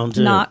 Gone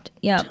too. Knocked.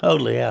 Yeah.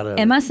 Totally out of it.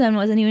 And my son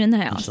wasn't even in the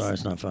house. I'm sorry,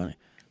 it's not funny.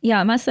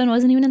 Yeah, my son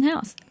wasn't even in the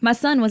house. My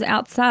son was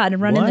outside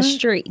and running the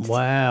streets.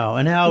 Wow.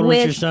 And how old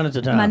was your son at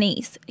the time? My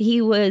niece. He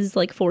was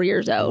like 4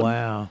 years old.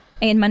 Wow.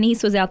 And my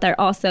niece was out there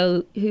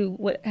also.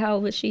 How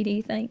old was she, do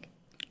you think?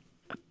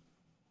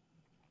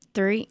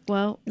 3.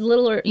 Well,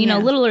 Littler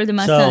than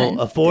my so son.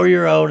 So a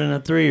 4-year-old and a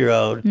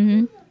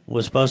 3-year-old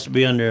was supposed to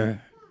be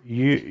under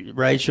you,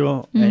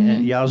 Rachel,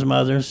 and y'all's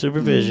mother's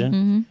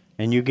supervision,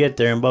 and you get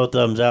there and both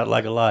of them's out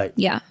like a light.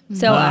 Yeah.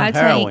 So I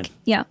heroin.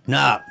 Yeah.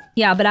 Nah.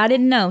 Yeah, but I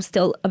didn't know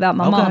still about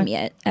my mom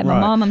yet. At my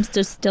mom, I'm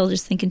still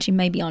just thinking she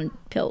may be on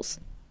pills.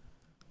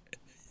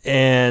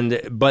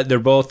 But they're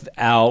both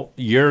out.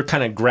 You're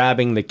kind of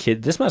grabbing the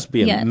kid. This must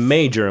be a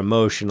major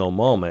emotional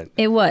moment.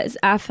 It was.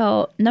 I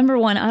felt, number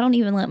one, I don't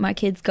even let my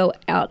kids go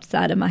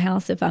outside of my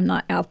house if I'm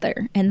not out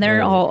there. And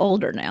they're all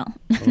older now.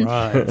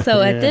 Right.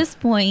 So at this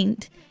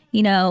point,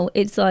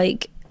 it's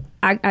like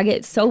I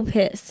get so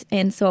pissed.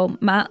 And so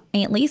my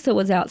Aunt Lisa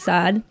was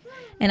outside.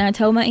 And I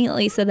told my Aunt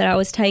Lisa that I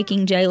was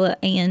taking Jayla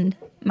and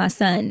my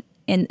son.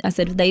 And I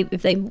said,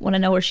 if they want to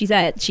know where she's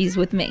at, she's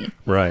with me.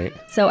 Right.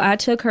 So I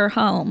took her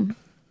home.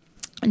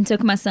 And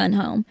took my son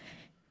home,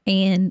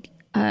 and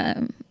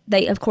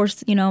they, of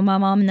course, my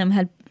mom and them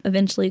had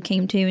eventually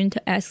came to and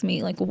to ask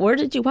me like,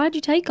 why'd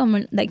you take them?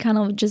 And they kind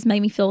of just made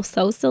me feel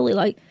so silly,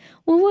 like,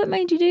 well, what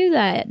made you do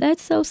that?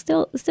 That's so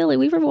silly.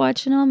 We were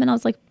watching them, and I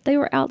was like, they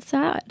were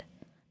outside,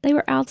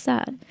 and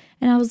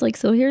I was like,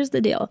 so here's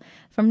the deal.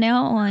 From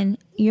now on,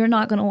 you're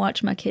not going to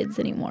watch my kids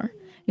anymore.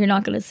 You're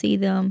not going to see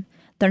them.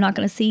 They're not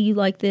going to see you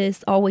like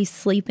this, always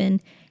sleeping,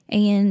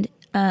 and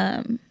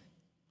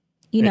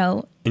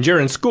And you're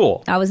in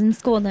school. I was in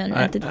school then.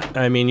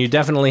 I mean, you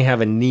definitely have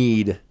a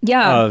need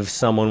of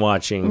someone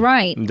watching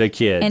the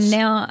kids. And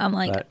now I'm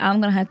like,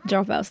 I'm going to have to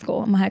drop out of school.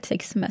 I'm going to have to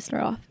take a semester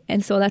off.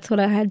 And so that's what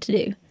I had to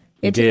do.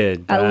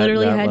 I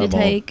literally had to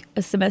take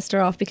a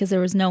semester off because there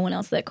was no one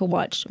else that could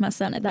watch my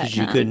son at that time. Because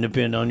you couldn't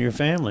depend on your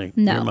family,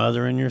 your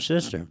mother and your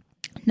sister.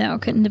 No, I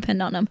couldn't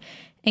depend on them.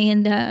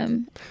 And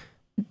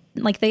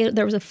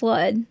there was a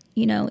flood,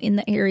 in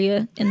the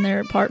area in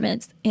their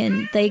apartments,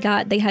 and they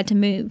had to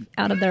move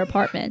out of their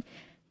apartment.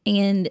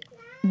 And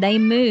they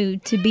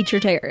moved to Beecher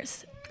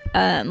Terrace,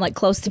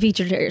 close to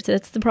Beecher Terrace.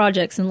 That's the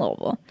projects in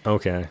Louisville.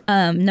 Okay.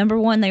 Number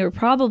one, they were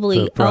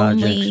probably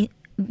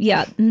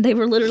they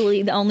were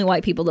literally the only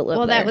white people that lived there.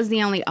 Well, that was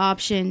the only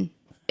option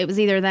it was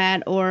either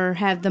that or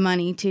have the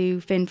money to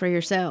fend for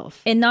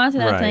yourself. And not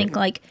that Right. I think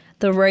like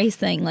the race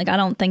thing, like I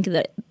don't think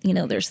that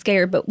they're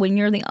scared, but when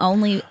you're the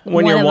only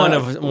When you're one a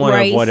of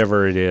race,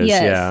 whatever it is,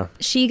 yes, yeah.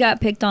 she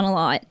got picked on a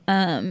lot.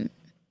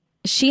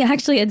 She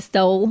actually had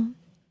stole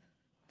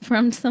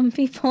from some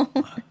people,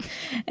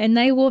 and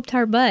they whooped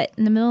her butt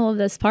in the middle of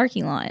this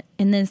parking lot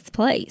in this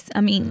place. I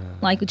mean,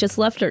 like just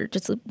left her,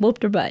 just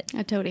whooped her butt.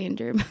 I told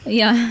Andrew.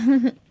 Yeah.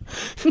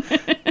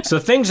 So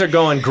things are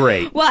going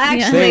great. Well,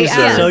 actually, Things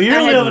are- So you're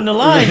I had- living the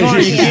life,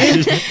 aren't you,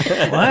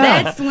 kid? Wow.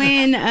 That's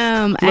when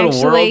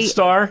Little world actually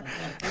star.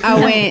 I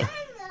went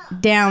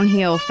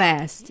downhill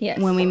fast Yes.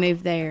 when we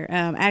moved there.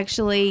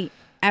 Actually,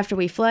 after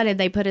we flooded,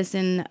 they put us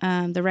in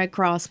the Red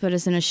Cross put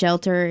us in a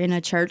shelter in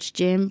a church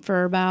gym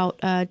for about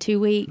 2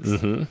 weeks,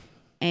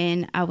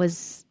 and I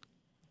was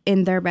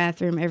in their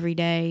bathroom every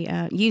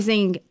day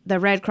using the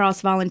Red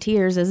Cross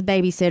volunteers as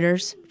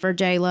babysitters for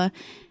Jayla,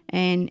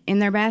 and in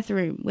their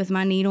bathroom with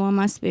my needle and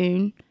my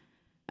spoon.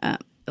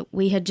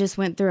 We had just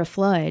went through a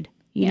flood.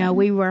 You know,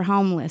 we were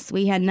homeless.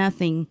 We had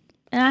nothing,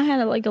 And I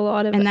had like a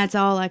lot of and that's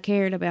all I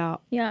cared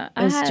about. Yeah,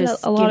 I was had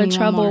just a lot give of me one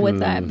trouble more. with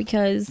that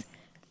because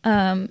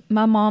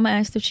my mom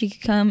asked if she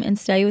could come and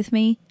stay with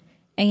me,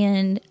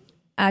 and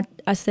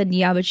I said,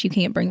 yeah, but you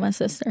can't bring my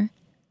sister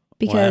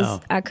because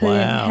Wow. I couldn't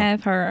Wow.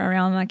 have her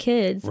around my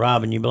kids.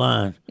 Robbing you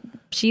blind.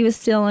 She was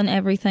stealing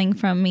everything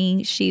from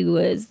me. She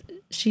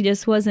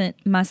just wasn't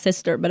my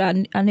sister, but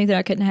I knew that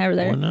I couldn't have her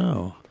there. Oh,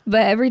 no.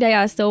 But every day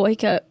I still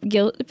wake up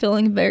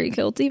feeling very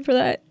guilty for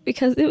that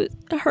because it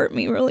hurt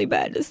me really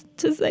bad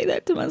to say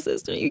that to my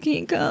sister. You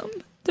can't come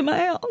to my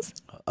house.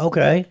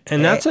 Okay.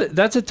 And that's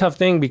a tough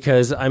thing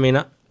because I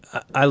mean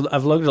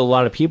I've looked at a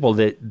lot of people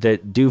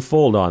that do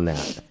fold on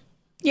that.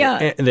 Yeah.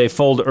 And they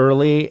fold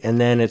early, and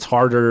then it's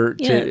harder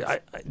to. Yes.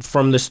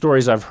 From the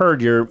stories I've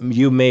heard,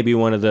 you may be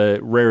one of the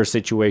rare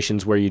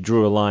situations where you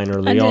drew a line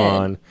early did.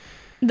 on.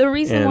 The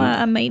reason And- why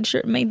I made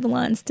the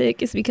line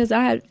stick is because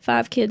I had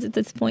 5 kids at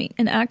this point,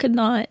 and I could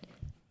not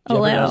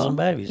Jeopardize allow them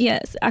babies.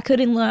 Yes, I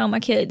couldn't allow my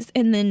kids.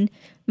 And then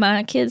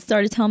my kids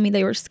started telling me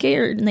they were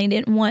scared and they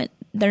didn't want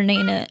their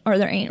Nana or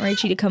their Aunt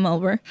Rachie to come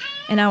over,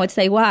 and I would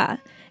say why.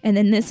 And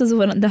then this is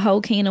when the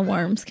whole can of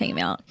worms came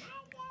out.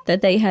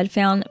 That they had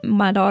found,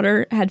 my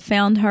daughter had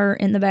found her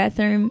in the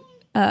bathroom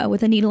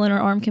with a needle in her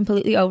arm,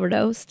 completely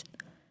overdosed.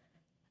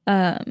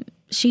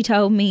 She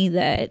told me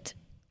that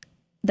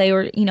they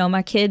were,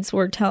 my kids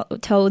were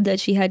told that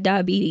she had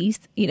diabetes,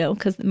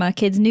 because my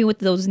kids knew what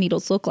those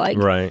needles look like.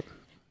 Right.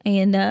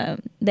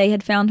 And they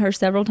had found her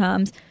several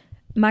times.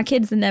 My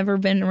kids had never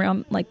been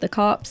around like the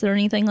cops or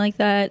anything like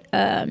that.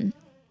 And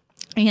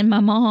my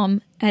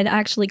mom had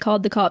actually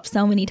called the cops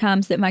so many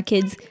times that my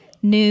kids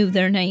knew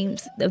their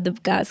names of the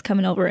guys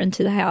coming over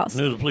into the house.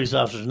 Knew the police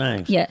officers'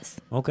 names. Yes.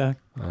 Okay.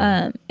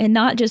 And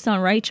not just on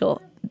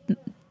Rachel.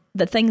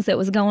 The things that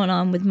was going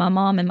on with my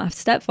mom and my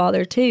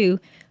stepfather too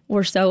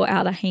were so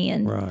out of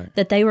hand Right.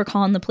 that they were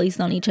calling the police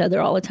on each other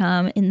all the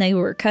time, and they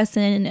were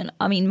cussing. And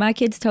I mean, my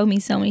kids told me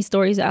so many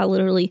stories. I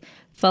literally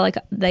felt like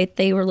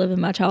they were living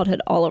my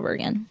childhood all over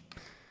again.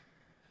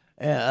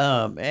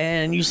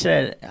 And you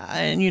said,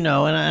 and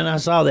I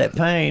saw that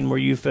pain where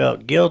you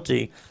felt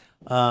guilty.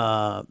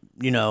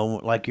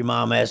 Like your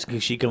mom asked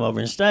if she come over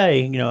and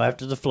stay,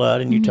 after the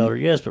flood, and you told her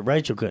yes, but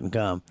Rachel couldn't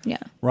come. Yeah.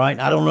 Right?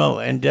 I don't know.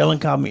 And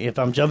Dylan called me if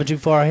I'm jumping too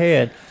far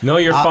ahead. No,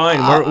 you're fine.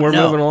 We're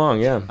no. moving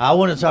along. Yeah. I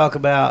want to talk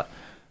about.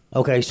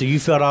 Okay, so you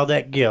felt all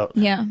that guilt.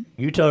 Yeah.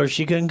 You told her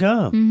she couldn't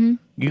come. Mm-hmm.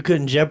 You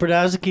couldn't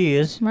jeopardize the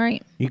kids.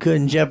 Right. You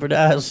couldn't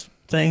jeopardize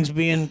things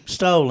being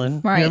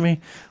stolen. Right. You hear me?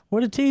 Where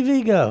did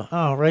TV go?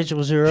 Oh, Rachel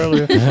was here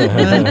earlier.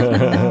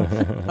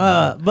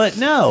 But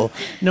no,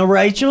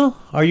 Rachel,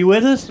 are you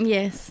with us?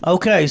 Yes.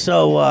 Okay,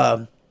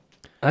 so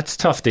That's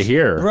tough to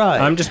hear. Right.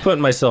 I'm just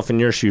putting myself in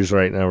your shoes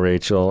right now,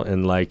 Rachel,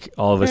 and like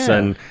all of a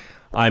sudden,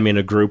 I'm in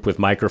a group with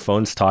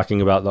microphones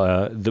talking about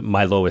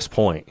my lowest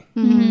point.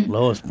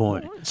 lowest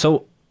point.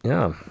 So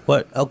yeah,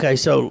 What? Okay,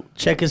 so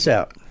check this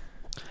out.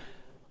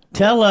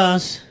 Tell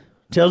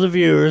the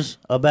viewers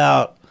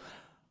about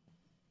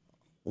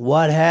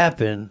what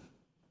happened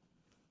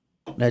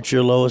at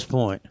your lowest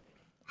point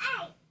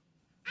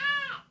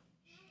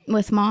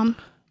With mom.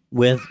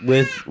 with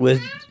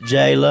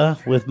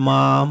Jayla, with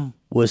mom,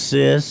 with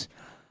sis.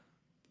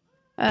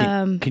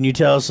 Can you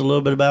tell us a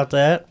little bit about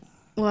that?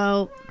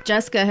 Well,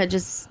 Jessica had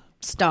just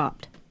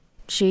stopped.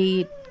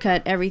 She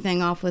cut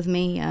everything off with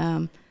me.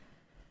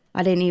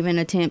 I didn't even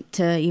attempt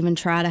to even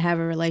try to have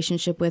a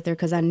relationship with her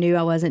because I knew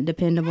I wasn't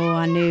dependable.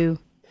 I knew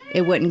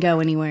it wouldn't go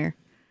anywhere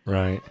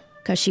right.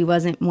 because she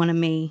wasn't one of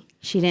me.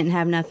 She didn't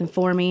have nothing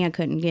for me. I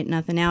couldn't get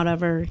nothing out of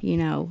her,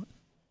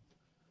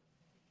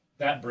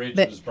 That bridge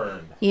But- was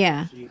burned.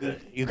 Yeah. You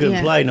couldn't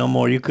Yeah. play no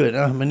more. You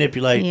couldn't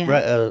manipulate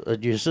Yeah.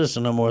 your sister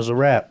no more as a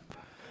rap.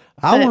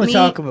 I But want to me-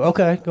 talk about.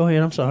 Okay, go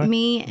ahead. I'm sorry.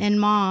 Me and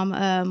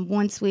mom,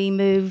 once we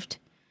moved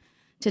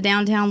to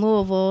downtown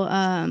Louisville,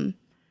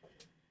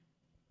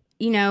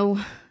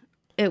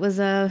 it was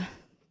a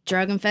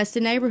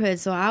drug-infested neighborhood,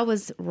 so I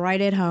was right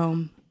at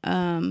home.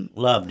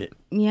 Loved it.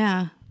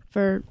 Yeah,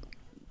 for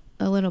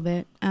a little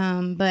bit.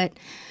 But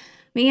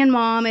me and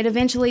Mom, it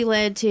eventually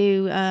led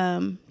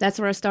to, that's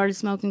where I started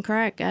smoking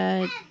crack.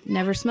 I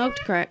never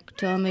smoked crack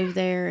till I moved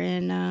there,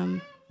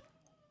 and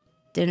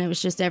then it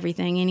was just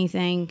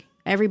anything.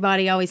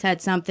 Everybody always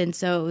had something,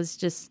 so it was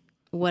just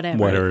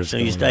whatever. So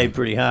you stayed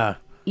pretty high.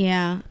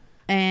 Yeah,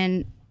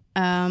 and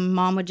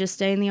Mom would just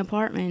stay in the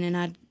apartment,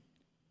 and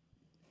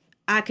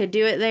I could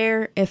do it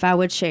there if I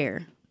would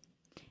share.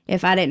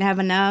 If I didn't have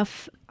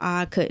enough,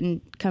 I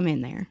couldn't come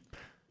in there.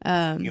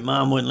 Your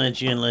mom wouldn't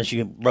let you in unless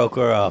you broke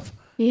her off.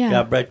 Yeah.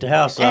 Got to break the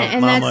house off,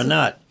 And mama or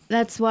not.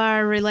 That's why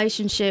our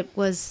relationship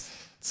was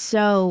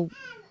so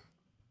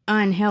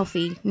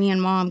unhealthy, me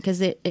and Mom,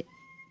 because it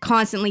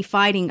constantly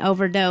fighting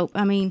over dope.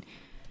 I mean,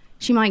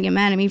 she might get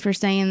mad at me for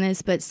saying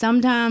this, but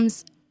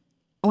sometimes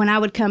when I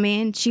would come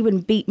in, she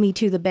would beat me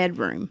to the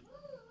bedroom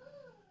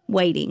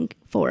waiting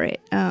for it.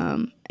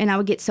 And I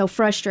would get so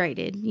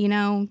frustrated,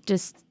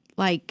 just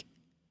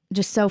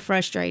so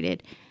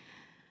frustrated.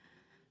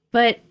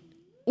 But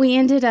we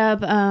ended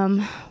up,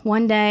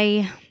 one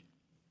day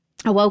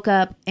I woke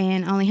up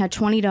and only had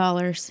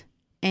 $20,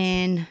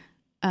 and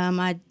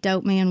my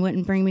dope man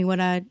wouldn't bring me what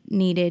I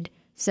needed.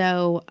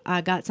 So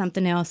I got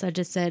something else. I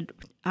just said,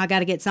 I got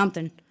to get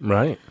something.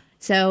 Right.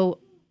 So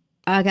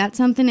I got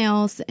something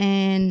else,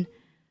 and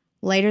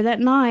later that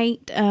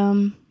night,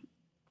 I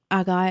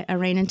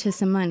ran into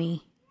some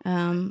money,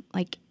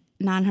 like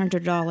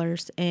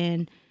 $900,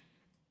 and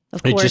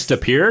of course, it just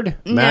appeared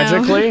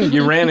magically.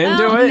 You ran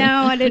into it.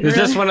 No, I didn't. Is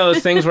this one of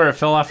those things where it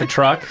fell off a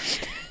truck?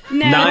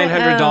 No,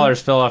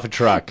 $900 fell off a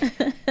truck. No,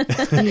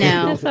 That's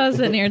what I was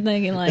sitting here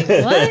thinking, like,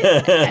 what?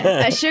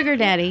 a sugar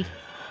daddy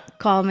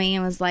called me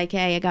and was like,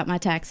 "Hey, I got my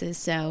taxes,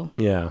 so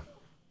Yeah.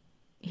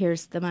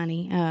 here's the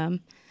money."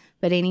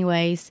 But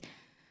anyways,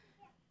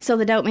 so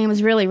the dope man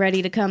was really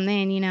ready to come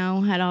then,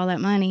 had all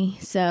that money.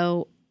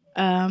 So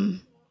I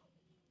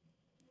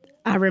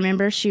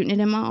remember shooting it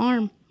in my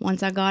arm.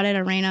 Once I got it, I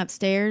ran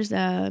upstairs,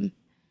 and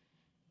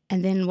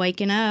then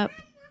waking up,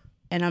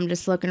 and I'm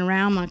just looking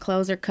around. My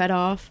clothes are cut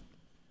off.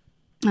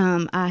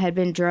 I had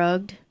been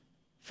drugged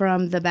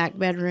from the back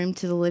bedroom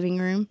to the living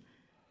room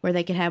where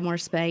they could have more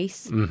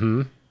space.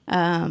 Mm-hmm.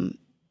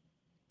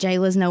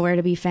 Jayla's nowhere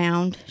to be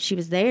found. She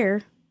was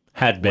there.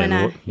 Had been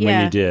when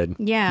yeah. you did.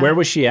 Yeah. Where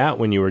was she at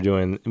when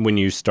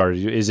you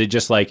started? Is it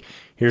just like,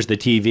 here's the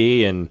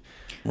TV and...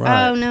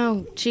 Right. Oh,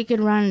 no. She could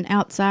run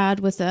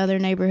outside with the other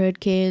neighborhood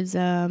kids.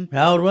 How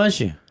old was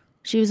she?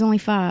 She was only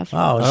 5.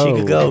 Oh, she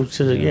could go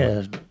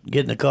to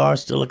get in the car,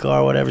 steal a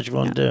car, whatever she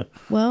wanted to do.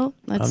 Well,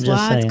 that's I'm just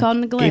why saying, it's called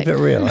neglect. Keep it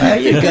real. There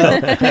you go.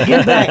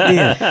 Get back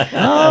then.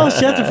 Oh,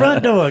 shut the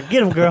front door.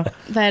 Get him, girl.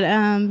 But,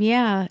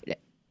 yeah.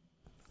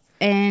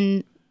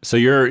 And... So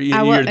you're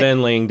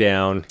then laying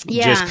down,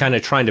 Yeah. just kind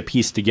of trying to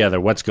piece together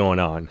what's going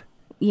on.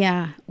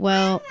 Yeah,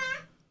 well,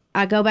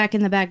 I go back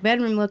in the back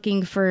bedroom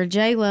looking for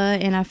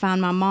Jayla, and I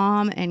find my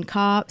mom and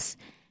cops,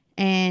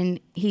 and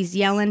he's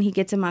yelling. He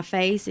gets in my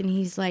face, and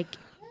he's like,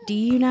 "Do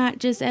you not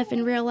just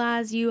effing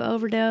realize you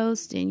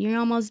overdosed, and you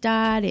almost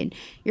died, and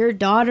your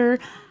daughter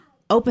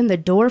opened the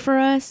door for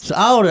us?"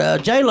 So,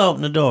 J-Lo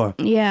opened the door.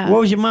 Yeah. Where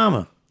was your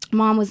mama?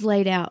 Mom was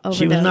laid out, overdosed.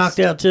 She was knocked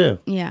out, too.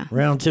 Yeah.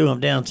 Round 2, I'm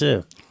down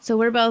 2. So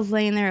we're both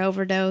laying there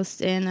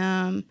overdosed,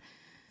 and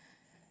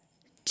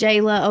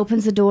Jayla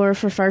opens the door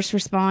for first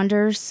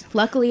responders.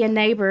 Luckily, a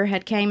neighbor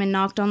had came and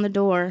knocked on the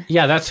door.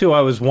 Yeah, that's who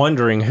I was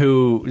wondering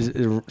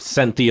who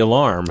sent the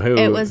alarm. Who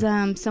It was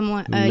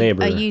someone,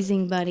 Neighbor. a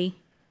using buddy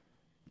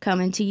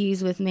coming to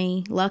use with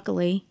me,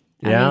 luckily.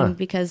 Yeah. I mean,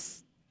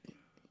 because,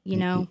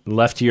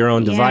 left to your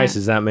own Yeah.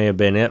 devices, that may have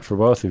been it for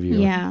both of you.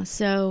 Yeah,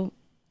 so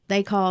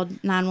they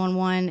called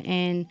 911,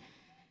 and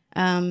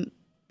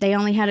they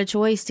only had a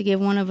choice to give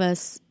one of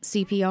us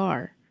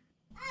CPR.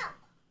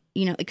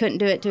 They couldn't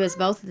do it to us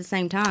both at the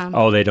same time.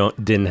 Oh,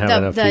 didn't have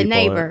enough the people.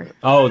 neighbor.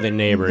 Oh, the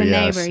neighbor. The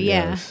yes, neighbor,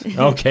 yes.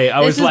 yeah. Okay, I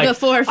This was is like,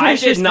 before I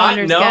first did not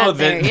responders know got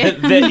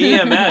that there. the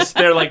EMS.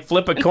 They're like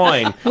flip a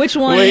coin. Which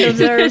one We-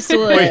 deserves to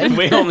live?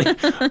 we only.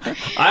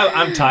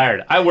 I'm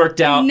tired. I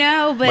worked out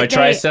No, but my they-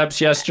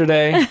 triceps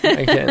yesterday. I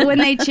can't- when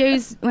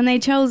they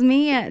chose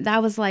me, I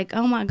was like,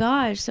 oh my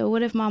gosh, so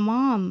what if my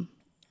mom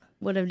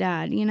would have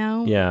died,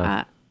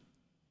 Yeah.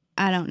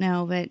 I don't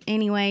know, but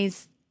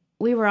anyways,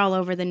 we were all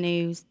over the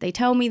news. They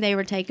told me they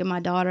were taking my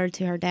daughter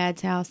to her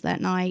dad's house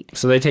that night.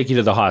 So they take you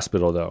to the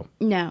hospital, though.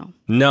 No,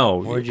 No.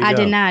 Where'd you I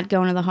go? denied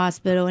going to the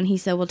hospital, and he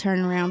said, well,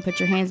 turn around, put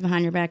your hands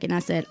behind your back. And I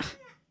said,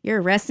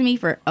 you're arresting me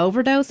for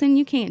overdosing?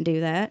 You can't do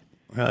that.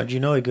 How'd you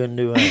know he couldn't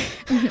do that?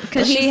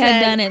 Because He she had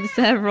said- done it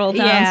several times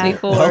Yeah.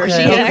 before. Okay,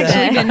 She had okay.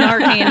 actually been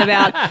Narcan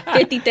about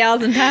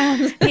 50,000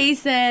 times. He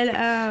said,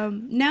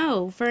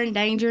 no, for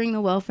endangering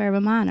the welfare of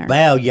a minor.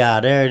 Bow, yeah,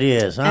 there it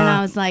is, huh? And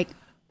I was like,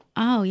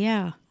 oh,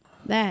 yeah,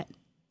 that,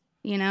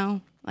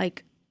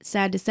 like,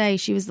 sad to say,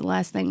 she was the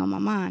last thing on my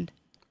mind.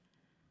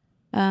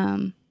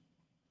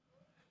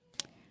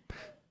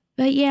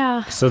 But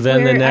yeah. So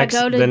then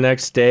the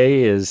next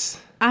day is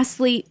I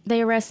sleep.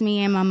 They arrest me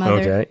and my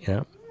mother. okay.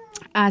 Yeah.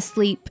 I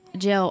sleep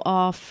jail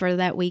off for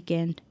that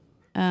weekend.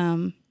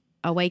 I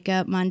wake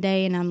up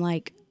Monday and I'm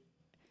like,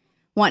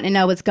 wanting to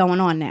know what's going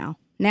on now.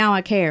 now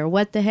I care.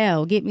 What the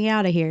hell? Get me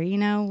out of here. You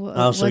know,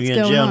 Oh, so what's you're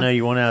in going jail on? now.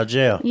 You want out of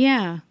jail.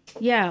 Yeah.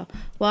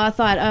 Well, I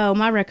thought, oh,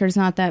 my record's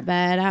not that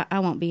bad. I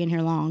won't be in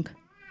here long.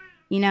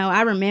 You know,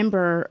 I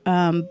remember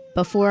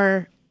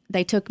before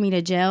they took me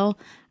to jail,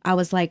 I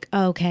was like,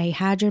 okay,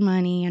 hide your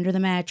money under the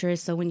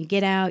mattress so when you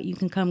get out, you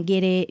can come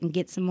get it and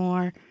get some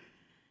more.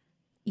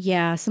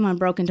 Yeah, someone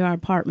broke into our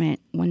apartment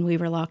when we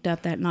were locked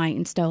up that night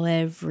and stole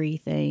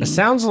everything. It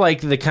sounds like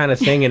the kind of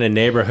thing in a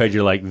neighborhood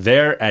you're like,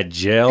 they're at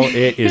jail.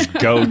 It is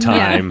go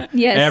time.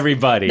 Yes.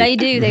 Everybody. They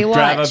do. They watch.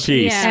 Grab a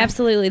piece. Yeah.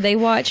 Absolutely. They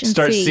watch and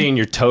Start see. seeing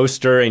your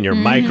toaster and your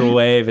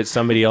microwave at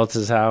somebody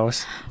else's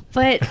house.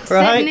 But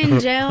Right? sitting in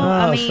jail,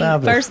 I mean,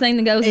 stop it. First thing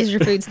that goes is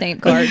your food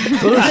stamp card.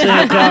 Food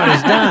stamp card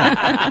is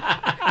done.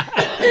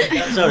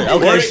 So,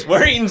 okay.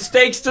 We're eating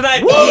steaks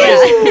tonight, boys.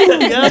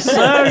 Yes,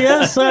 sir.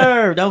 Yes,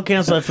 sir. Don't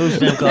cancel that food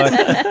stamp card.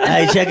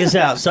 Hey, check us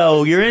out.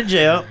 So you're in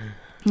jail,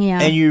 yeah.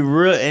 and you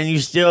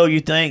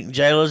think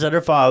Jayla's at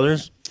her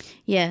father's.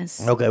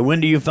 Yes. Okay.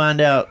 When do you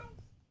find out?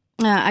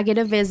 I get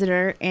a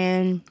visitor,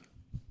 and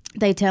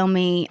they tell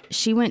me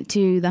she went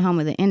to the Home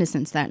of the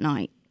Innocents that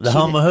night. The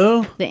home of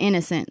who? The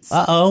Innocents.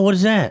 What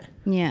is that?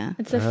 Yeah.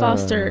 It's a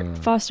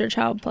foster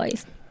child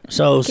place.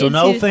 So Kids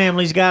no who-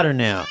 family's got her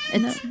now.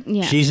 It's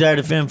yeah. She's there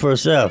to fend for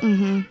herself.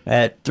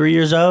 At 3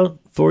 years old,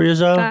 4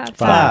 years old,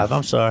 Five.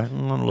 I'm sorry,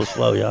 I'm a little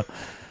slow, y'all.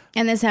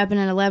 And this happened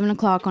at 11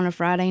 o'clock on a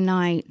Friday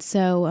night.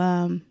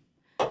 So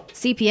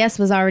CPS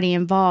was already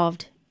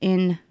involved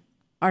in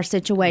our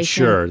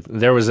situation. Sure.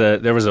 There was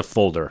a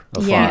folder,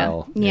 a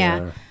file.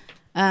 Yeah.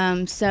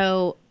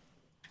 So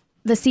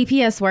the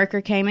CPS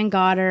worker came and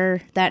got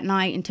her that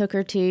night and took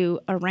her to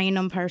a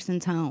random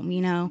person's home,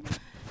 you know.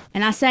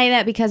 And I say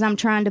that because I'm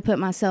trying to put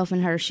myself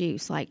in her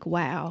shoes. Like,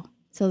 wow.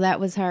 So that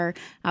was her.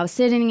 I was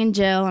sitting in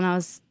jail,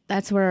 and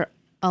that's where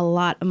a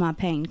lot of my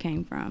pain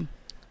came from.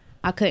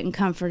 I couldn't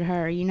comfort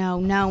her, you know,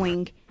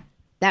 knowing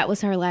that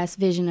was her last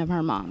vision of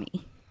her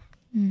mommy.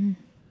 Mm-hmm.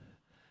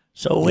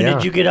 So when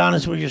did you get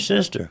honest with your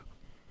sister?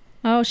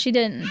 Oh, she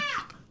didn't.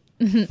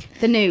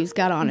 The news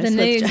got honest.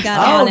 The news with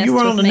got Oh, honest you were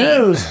with on the me.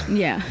 news.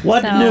 Yeah.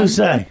 What did the news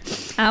say?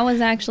 I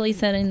was actually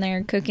sitting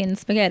there cooking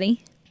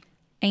spaghetti,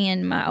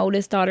 and my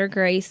oldest daughter,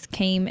 Grace,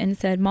 came and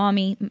said,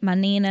 Mommy, my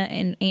Nana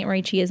and Aunt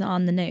Rachie is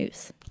on the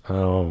news.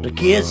 Oh, The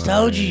kids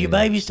told you, your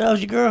babies told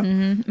you, girl.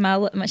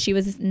 She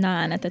was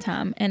 9 at the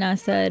time, and I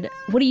said,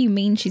 what do you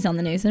mean she's on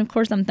the news? And of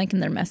course I'm thinking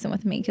they're messing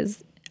with me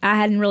because I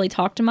hadn't really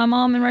talked to my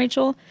mom and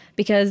Rachel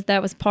because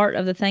that was part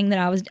of the thing that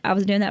I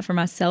was doing that for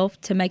myself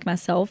to make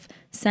myself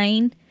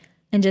sane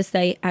and just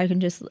say I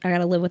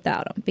gotta live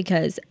without them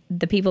because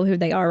the people who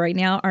they are right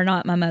now are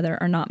not my mother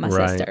or not my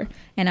sister,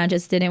 and I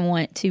just didn't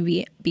want to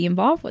be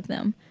involved with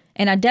them.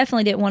 And I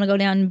definitely didn't want to go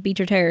down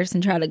Beecher Terrace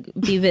and try to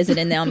be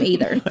visiting them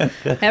either.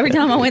 Every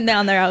time I went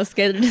down there, I was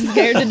scared to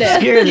death.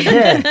 Scared to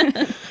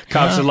death.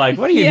 Cops are like,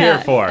 what are you here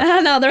for?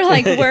 I know. They're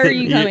like, where are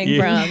you coming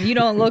from? You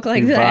don't look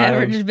like the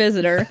Violent. average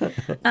visitor. So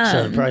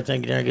they're probably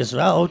thinking, I guess,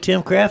 oh,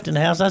 Tim Kraft in the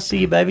house. I see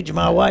you, baby.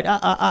 Jamal White.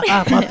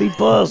 My feet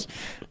pulls.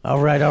 All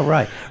right.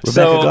 Rebecca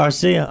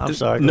Garcia. I'm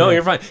sorry. No,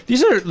 you're fine.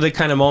 These are the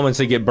kind of moments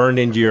that get burned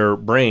into your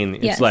brain.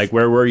 It's Yes. like,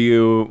 where were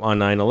you on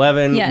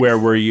 9/11? Yes. Where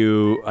were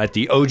you at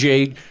the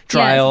OJ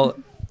trial?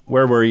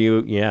 Where were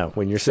you? Yeah,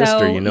 when your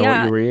sister, what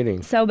you were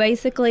eating. So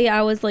basically,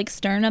 I was like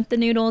stirring up the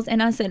noodles,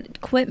 and I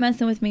said, quit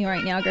messing with me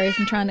right now, Grace.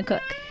 I'm trying to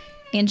cook.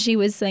 And she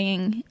was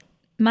saying,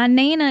 my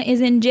Nana is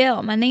in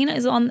jail. My Nana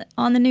is on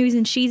the news,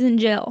 and she's in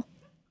jail.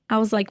 I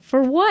was like,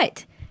 for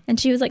what? And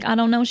she was like, I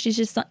don't know. She's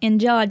just in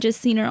jail. I just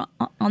seen her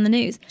on the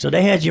news. So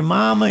they had your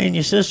mama and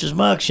your sister's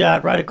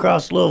mugshot right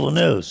across Louisville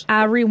News.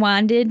 I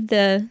rewinded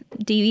the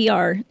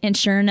DVR, and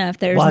sure enough,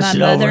 there's Watched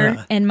my it over.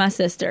 mother and my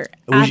sister.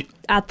 Was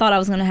I thought I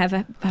was going to have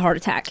a heart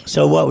attack.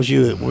 So what was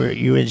you? Were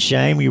you in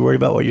shame? Were you worried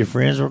about what your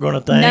friends were going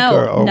to think, No,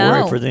 or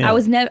worried for them?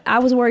 I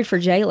was worried for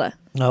Jayla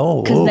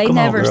No, because they come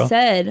never on, girl.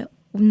 said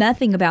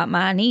nothing about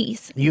my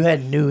niece. You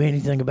hadn't knew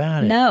anything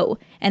about it. No,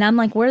 and I'm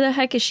like, where the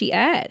heck is she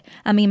at?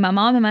 I mean, my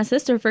mom and my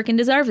sister freaking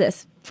deserve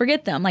this.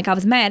 Forget them. Like, I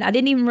was mad. I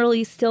didn't even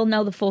really still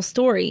know the full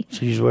story.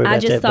 So you was worried I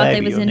about just that thought they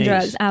baby, was your in niece.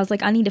 drugs. I was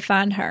like, I need to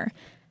find her.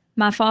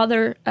 My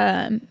father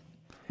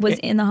was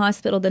in the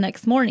hospital the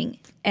next morning,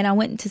 and I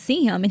went to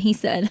see him, and he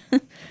said,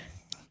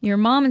 your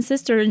mom and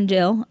sister are in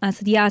jail. I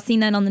said, yeah, I seen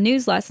that on the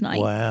news last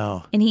night.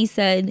 Wow. And he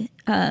said,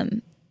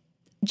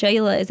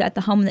 Jayla is at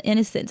the Home of the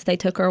Innocents. They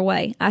took her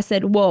away. I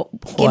said, well,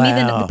 give me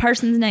Wow. the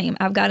person's name.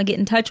 I've got to get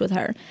in touch with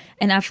her.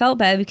 And I felt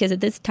bad because at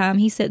this time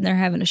he's sitting there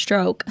having a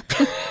stroke.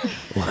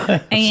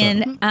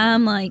 And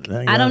I'm like,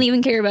 I don't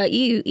even care about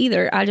you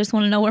either. I just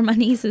want to know where my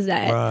niece is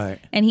at. Right.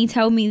 And he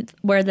told me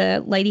where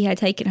the lady had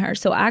taken her.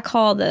 So I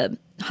call the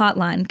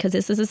hotline because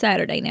this is a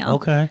Saturday now.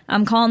 Okay.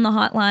 I'm calling the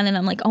hotline and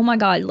I'm like, oh my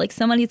God, like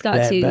somebody's got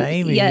That to,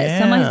 baby,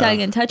 somebody's got to yeah.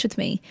 get in touch with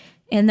me.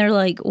 And they're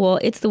like, well,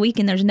 it's the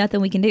weekend. There's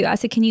nothing we can do. I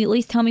said, can you at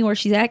least tell me where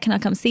she's at? Can I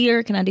come see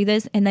her? Can I do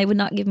this? And they would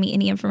not give me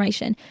any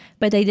information.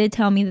 But they did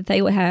tell me that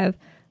they would have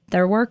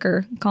their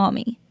worker call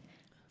me.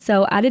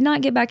 So I did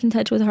not get back in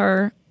touch with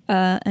her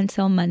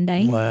until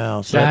Monday.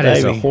 Wow. So That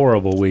is a baby-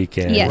 horrible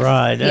weekend. Yes.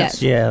 Right.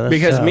 That's, Yes. that's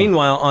Because tough.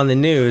 meanwhile, on the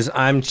news,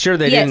 I'm sure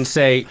they Yes. didn't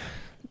say,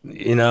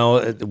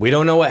 we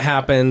don't know what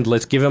happened.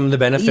 Let's give them the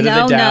benefit of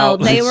No, the doubt.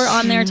 no, they were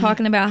on there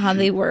talking about how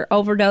they were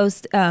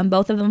overdosed.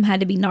 Both of them had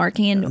to be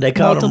Narcan They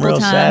called them multiple real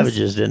times.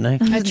 savages, didn't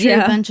they? A true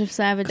Yeah. bunch of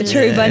savages. A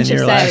true bunch and of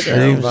you're like, savages.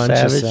 "True A bunch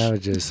of savage."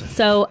 savages.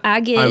 So I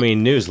get. I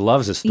mean, news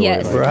loves a story.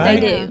 yes, like Right.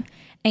 they Yeah. do.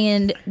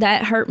 And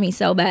that hurt me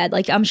so bad.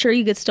 Like, I'm sure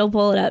you could still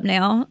pull it up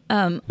now.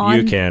 that. On,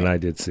 You can. I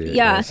did see it.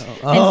 Yeah. yes.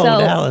 Oh, and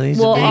so, Alan, he's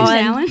a well, beast. Thanks, on,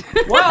 Alan.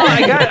 Well,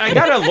 I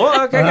got to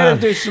look. I got to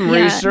do some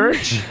Yeah.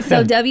 research.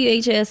 so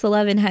WHS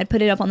 11 had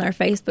put it up on their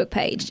Facebook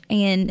page,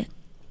 and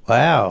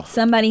Wow.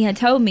 somebody had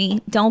told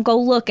me, don't go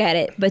look at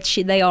it, but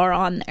they are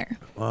on there.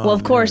 Well,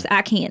 of course,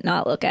 I can't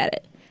not look at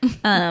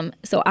it.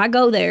 So I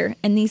go there,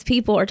 and these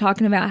people are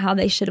talking about how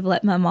they should have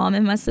let my mom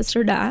and my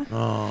sister die.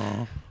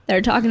 They're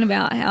talking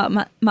about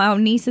how my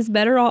niece is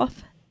better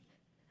off.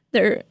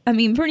 They're,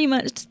 pretty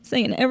much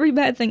saying every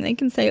bad thing they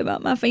can say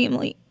about my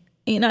family.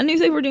 And I knew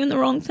they were doing the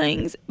wrong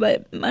things,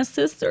 but my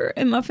sister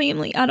and my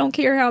family, I don't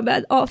care how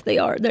bad off they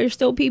are. They're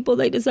still people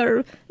they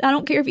deserve. I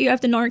don't care if you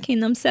have to Narcan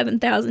them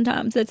 7,000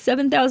 times. That's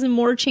 7,000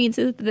 more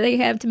chances that they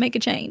have to make a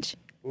change.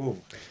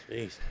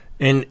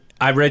 And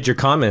I read your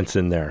comments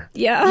in there.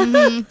 Yeah.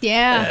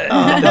 Yeah.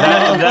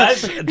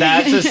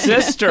 That's a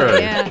sister.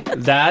 Yeah.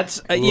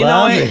 That's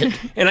Love it.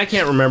 and I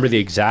can't remember the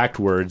exact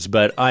words,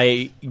 but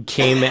I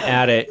came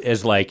at it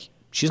as like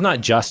she's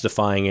not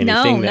justifying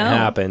anything that no.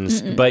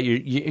 happens, but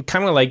you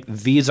kind of like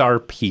these are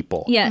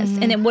people. Yes.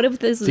 And then what if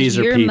this was These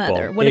are your people.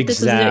 mother? What if this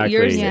was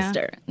your Exactly. Yeah.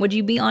 sister? Would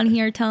you be on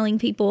here telling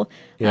people,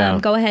 Yeah.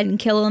 go ahead and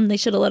kill them? They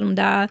should have let them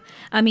die.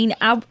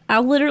 I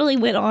literally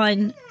went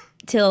on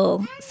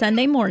till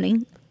Sunday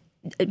morning,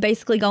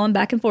 basically going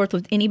back and forth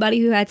with anybody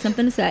who had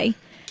something to say.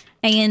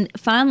 And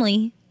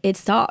finally, it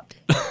stopped.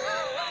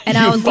 And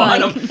I was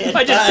Fought like, 'em.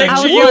 I just I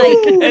picture was you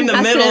like, in the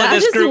I middle said, of I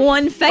this just group.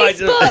 won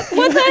Facebook.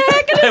 What the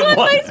heck? I just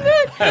won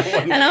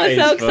Facebook. And I was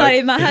so Facebook.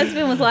 excited. My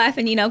husband was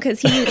laughing, because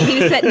he was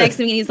sitting next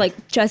to me and he's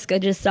like, Jessica,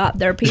 just stop.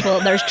 There are people,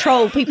 there's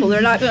troll people.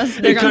 They're not going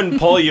to. He couldn't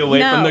pull you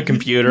away from the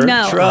computer.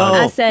 No. Troll.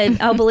 I said,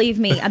 oh, believe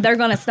me, they're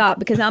going to stop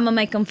because I'm going to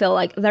make them feel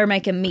like they're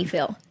making me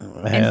feel.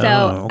 And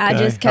so I okay.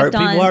 just kept Hurt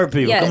people, on. hurt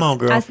people. Come on,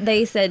 girl.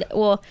 They said,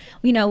 well,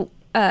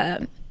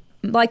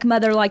 like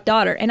mother, like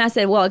daughter. And I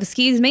said, well,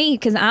 excuse me,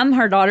 because I'm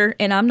her daughter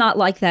and I'm not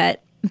like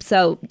that.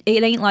 So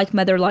it ain't like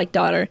mother, like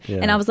daughter. Yeah.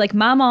 And I was like,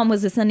 my mom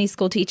was a Sunday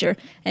school teacher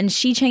and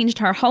she changed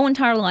her whole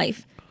entire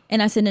life.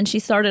 And I said, and she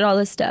started all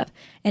this stuff.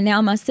 And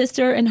now my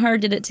sister and her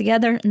did it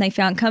together and they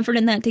found comfort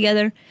in that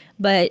together.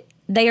 But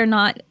they are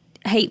not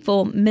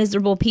hateful,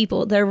 miserable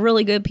people. They're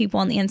really good people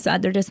on the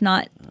inside. They're just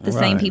not the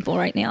same Right. people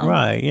right now.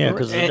 Right, yeah,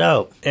 because it's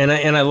dope. And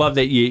I love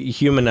that you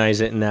humanize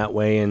it in that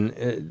way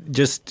and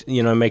just,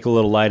 make a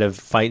little light of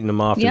fighting them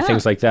off Yeah. and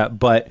things like that.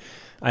 But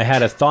I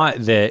had a thought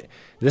that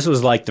this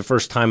was like the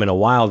first time in a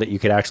while that you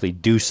could actually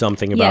do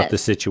something about Yes. the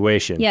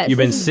situation. Yes, You've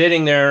been this is-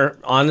 sitting there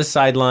on the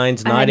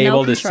sidelines, I not had no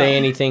able to control. say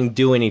anything,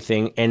 do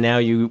anything, and now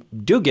you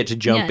do get to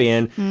jump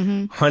Yes. Mm-hmm.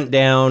 in, hunt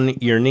down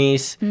your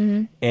niece,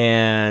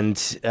 and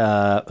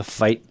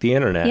fight the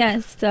internet.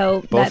 Yes,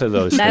 so Both of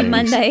those that things.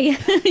 Monday,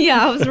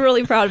 yeah, I was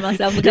really proud of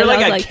myself because You're I like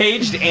was a like,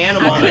 caged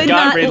animal I that could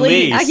got not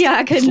released.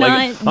 I could It's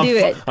like, not do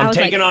it. I I'm was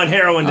taking like, on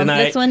heroin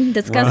tonight. This one,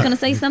 this guy's gonna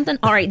say something.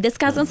 All right, this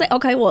guy's gonna say,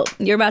 okay, well,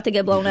 you're about to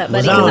get blown up,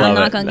 buddy, I because love I'm it.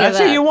 not gonna give That's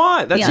up. who you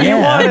want. That's Yeah. who you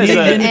Yeah, want. I Is mean,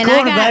 a- in the And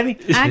corner, I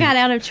baby. got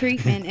out of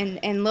treatment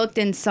and looked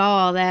and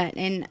saw that,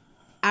 and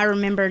I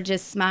remember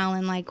just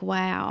smiling like,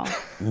 wow,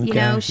 she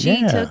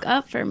Yeah. took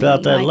up for me.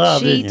 Felt that like, love,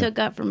 she didn't you? took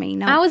up for me.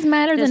 I was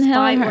madder than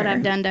hell at despite her. what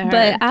I've done to her.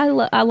 But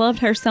I loved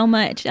her so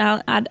much.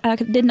 I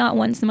did not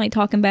want somebody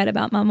talking bad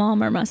about my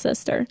mom or my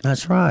sister.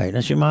 That's right.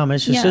 That's your mom.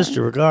 It's your Yeah.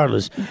 sister,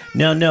 regardless.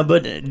 No,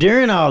 but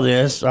during all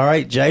this, all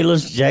right,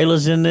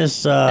 Jayla's in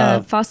this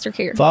Foster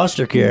care.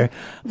 foster care.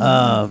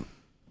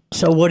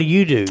 So what do?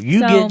 You So-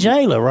 get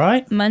Jayla,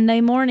 right? Monday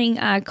morning,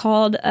 I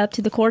called up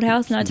to the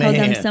courthouse and I told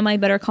them Man. somebody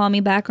better call me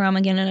back or I'm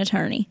going to get an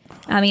attorney.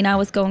 I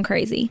was going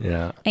crazy.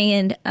 Yeah.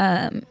 And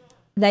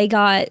they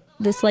got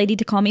this lady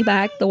to call me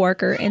back, the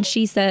worker, and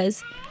she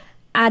says,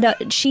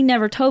 she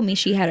never told me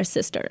she had a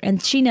sister,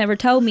 and she never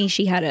told me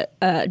she had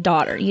a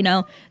daughter,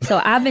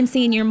 So I've been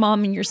seeing your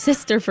mom and your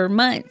sister for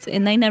months,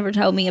 and they never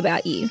told me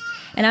about you.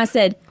 And I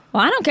said,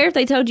 well, I don't care if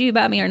they told you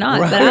about me or not,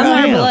 but I'm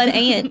Right. her blood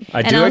aunt.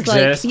 I and do was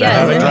exist. Like, I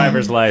have a yes.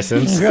 driver's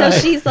license. So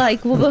she's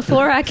like, well,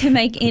 before I can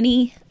make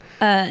any,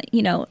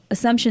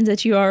 assumptions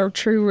that you are a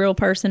true, real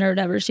person or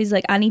whatever, she's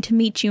like, I need to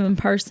meet you in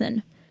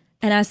person.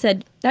 And I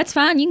said, that's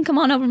fine. You can come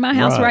on over to my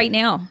house Right. right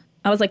now.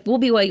 I was like, we'll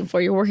be waiting for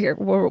you. We're here.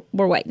 We're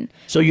waiting.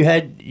 So you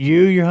had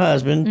your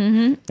husband,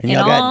 and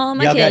y'all all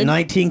my got kids.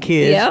 19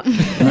 kids. Yep.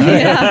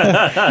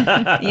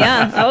 yeah.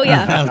 Yeah. Oh,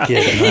 yeah. I'm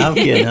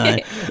kidding,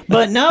 honey.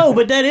 But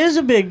that is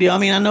a big deal.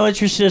 I know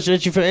it's your sister.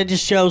 It's your friend. It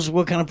just shows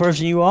what kind of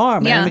person you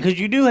are, man. Yeah. Because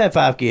you do have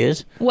 5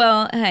 kids.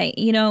 Well, hey,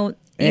 you have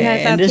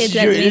 5 and this kids.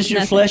 is That means this is your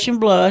nothing. flesh and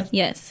blood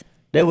Yes.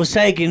 that was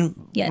taken,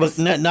 Yes.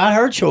 but not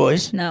her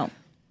choice, No.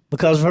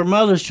 because of her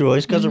mother's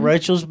choice, because of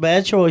Rachel's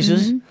bad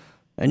choices.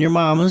 and your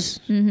mama's.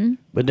 Mm-hmm.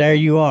 But there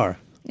you are.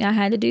 I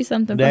had to do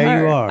something There for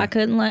her. you are. I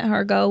couldn't let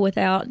her go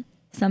without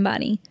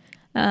somebody.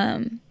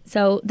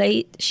 So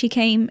she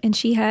came and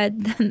she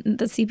had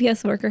the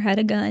CPS worker had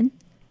a gun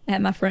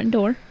at my front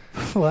door.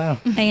 Wow.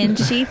 And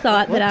she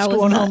thought that I was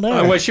going on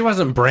there? Well, she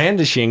wasn't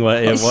brandishing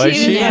what it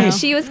was.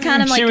 She was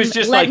kind of like, She was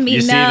just let like, me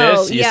you see know.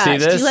 this? You see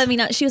this? She let me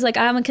know. She was like,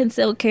 I'm a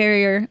concealed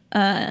carrier.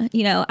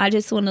 I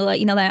just want to let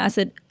you know that. I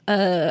said,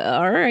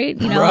 all right.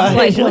 I was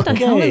like, what the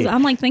hell is?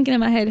 I'm like thinking in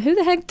my head, who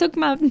the heck took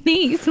my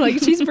niece? Like,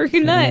 she's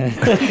freaking nuts.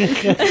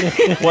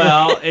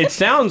 Well, it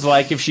sounds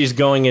like if she's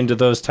going into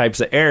those types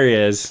of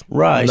areas,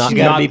 Right, she's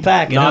gotta be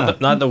packing, huh?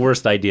 Not the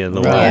worst idea in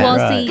the Right. world. Well,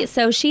 right. see,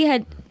 so she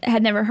had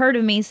never heard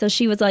of me, so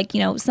she was like,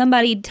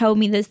 somebody told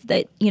me this,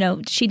 that,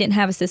 she didn't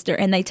have a sister,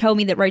 and they told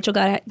me that Rachel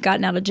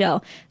gotten out of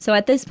jail. So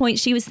at this point,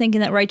 she was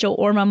thinking that Rachel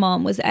or my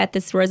mom was at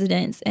this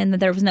residence, and that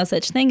there was no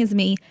such thing as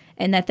me,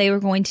 and that they were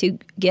going to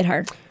get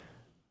her.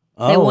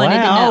 They wanted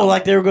to know. Oh,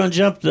 like they were going to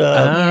jump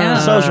the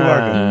social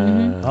worker.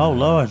 Mm-hmm. Oh,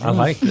 Lord. I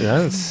like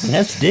that.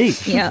 That's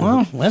deep. Yeah.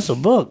 Well, that's a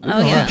book.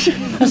 Oh, yeah.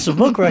 That's a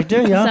book right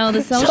there, y'all. So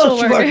the social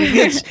worker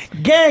gets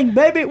gang,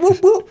 baby.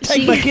 Whoop, whoop.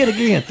 Take my kid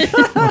again.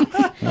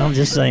 I'm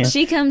just saying.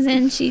 She comes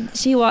in,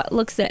 she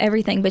looks at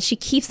everything, but she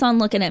keeps on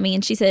looking at me,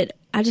 and she said,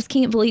 I just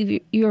can't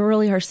believe you're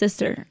really her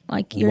sister.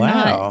 Like, you're Wow.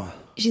 not.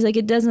 She's like,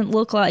 it doesn't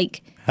look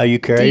like How you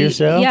carry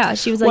yourself? Yeah,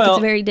 she was like, Well,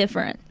 it's very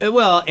different.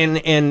 Well,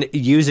 and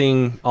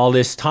using all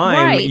this time,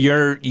 Right.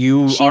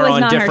 you She are was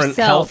on not different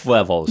herself. health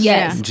levels.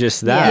 Yes.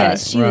 Just that.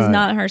 Yes, she was Right.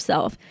 not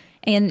herself.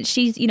 And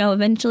she's,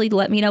 eventually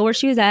let me know where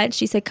she was at.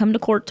 She said, come to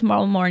court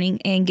tomorrow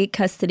morning and get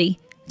custody,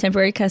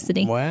 temporary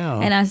custody. Wow.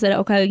 And I said,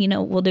 okay,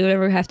 we'll do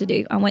whatever we have to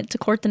do. I went to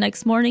court the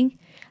next morning.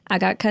 I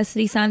got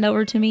custody signed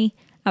over to me.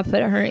 I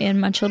put her in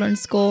my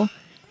children's school.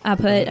 I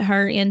put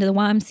her into the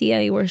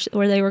YMCA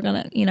where they were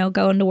going to,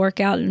 go into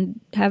workout and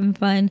having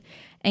fun.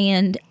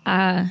 And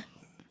I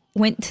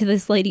went to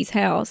this lady's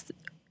house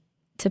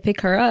to pick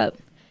her up.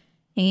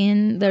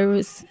 And there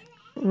was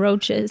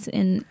roaches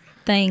and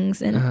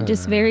things and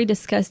just very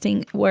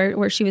disgusting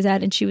where she was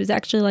at. And she was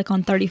actually like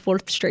on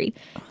 34th Street.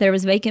 There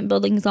was vacant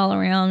buildings all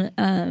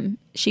around.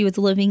 She was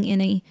living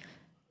in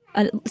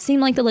it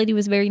seemed like the lady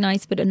was very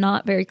nice, but a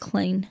not very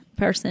clean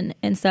person.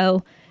 And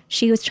so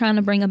she was trying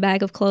to bring a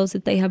bag of clothes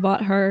that they had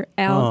bought her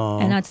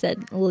out. And I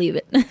said, leave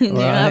it. You're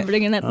not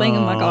bringing that thing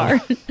in my car.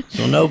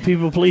 So no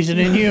people pleasing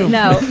in you?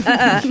 No,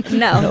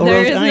 No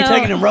there roaches. is I ain't no.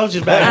 taking them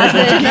roaches back. I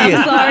said,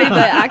 I'm sorry,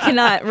 but I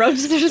cannot.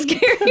 Roaches are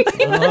scary.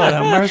 Lord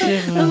have mercy.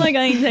 I'm like,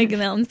 I ain't taking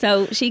them.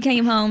 So she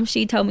came home.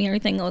 She told me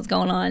everything that was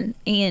going on.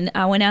 And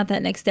I went out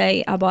that next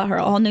day. I bought her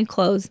all new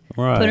clothes.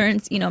 Right. Put her in,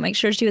 make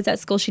sure she was at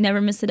school. She never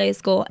missed a day of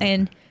school.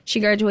 And she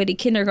graduated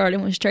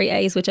kindergarten with straight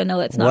A's, which I know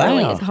that's not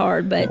really as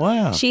hard. But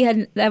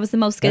that was the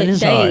most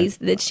days hard.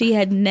 that she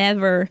had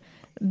never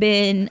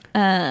been,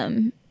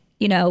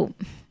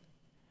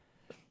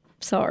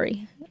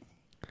 sorry.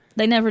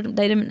 They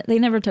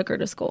never took her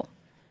to school.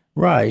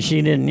 Right,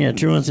 she didn't. Yeah,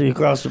 truancy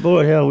across the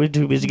board. Hell, we're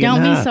too busy getting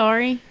Don't high. be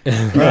sorry.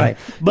 Right,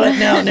 but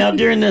now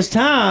during this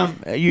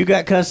time, you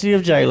got custody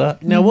of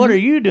Jayla. Now, what are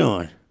you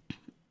doing?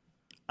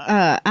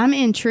 I'm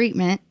in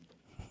treatment.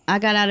 I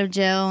got out of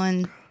jail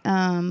and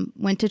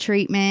went to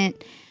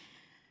treatment.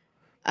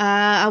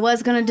 I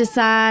was going to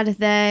decide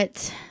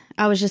that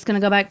I was just going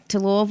to go back to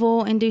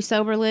Louisville and do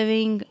sober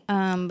living.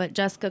 But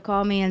Jessica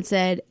called me and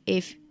said,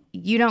 if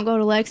you don't go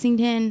to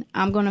Lexington,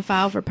 I'm going to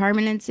file for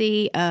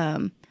permanency.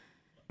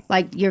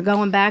 Like, you're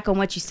going back on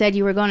what you said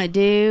you were going to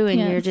do, and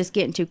you're just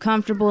getting too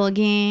comfortable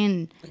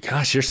again.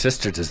 Gosh, your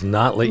sister does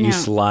not let you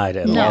slide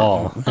at No.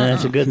 all.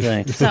 That's a good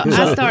thing. So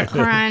I start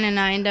crying, and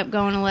I end up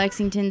going to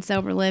Lexington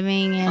sober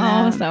living. And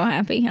I was so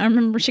happy. I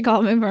remember she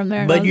called me from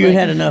there. and I But was you like,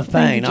 had enough pain,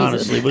 "Thank you,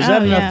 Jesus." honestly. Was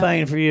that Oh, enough yeah.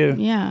 pain for you?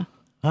 yeah,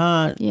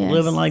 Yes.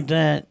 Living like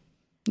that,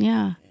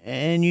 yeah.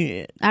 and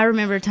you. I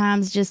remember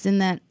times just in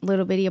that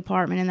little bitty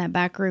apartment in that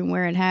back room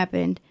where it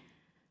happened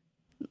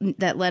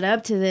that led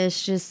up to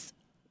this, just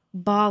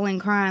bawling,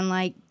 crying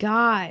like,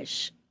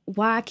 gosh,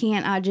 why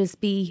can't I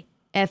just be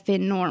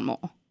effing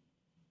normal?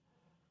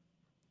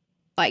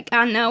 Like,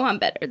 I know I'm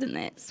better than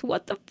this.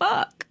 What the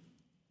fuck?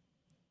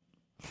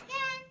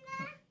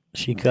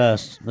 She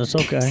cussed. That's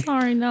okay.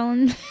 Sorry,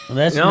 Nolan.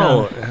 That's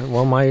No,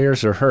 well, my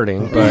ears are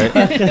hurting, but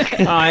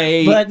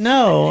But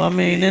no, I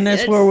mean, and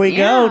that's where we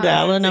go,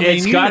 darling. I mean,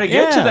 it's got to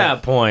get to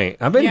that point.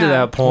 I've been to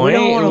that point. We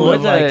don't wanna What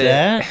live like the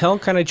that. hell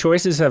kind of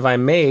choices have I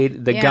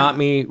made that Yeah. got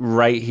me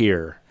right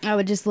here? I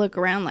would just look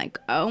around like,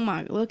 oh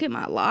my, look at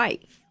my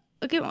life.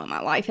 Look at what my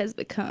life has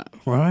become.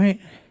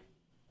 Right?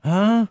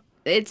 Huh?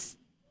 It's,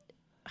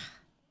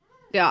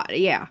 God,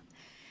 yeah.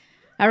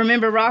 I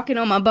remember rocking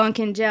on my bunk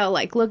in jail,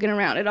 like looking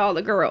around at all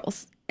the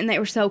girls, and they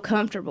were so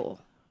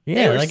comfortable. Yeah,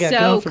 they were got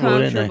so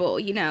comfortable,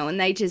 and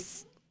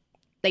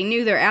they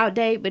knew their out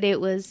date, but it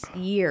was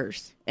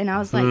years. And I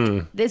was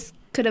like, this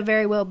could have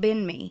very well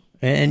been me.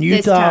 And you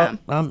This thought,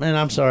 time. and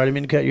I'm sorry, I didn't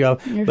mean to cut you off,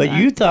 but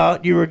fine. you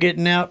thought you were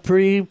getting out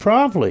pretty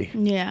promptly.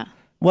 Yeah.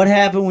 What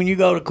happened when you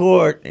go to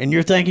court and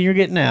you're thinking you're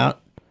getting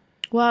out?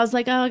 Well, I was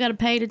like, oh, I got a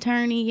paid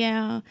attorney.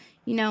 Yeah.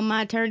 You know,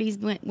 my attorneys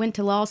went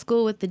to law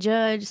school with the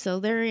judge, so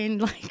they're in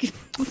like.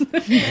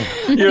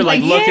 You're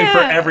like looking for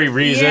yeah, every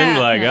reason, yeah.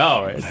 like,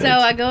 oh. So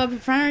I go up in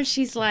front of her.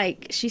 She's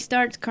like, she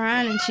starts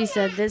crying, and she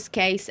said, "This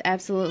case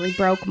absolutely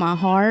broke my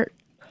heart.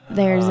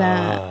 There's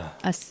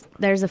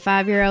there's a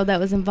 5-year-old that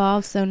was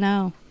involved, so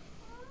no,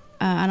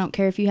 I don't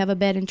care if you have a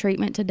bed in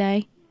treatment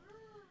today.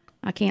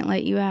 I can't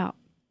let you out."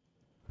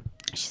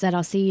 She said,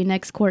 "I'll see you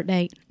next court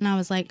date," and I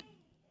was like.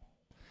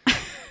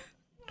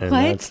 And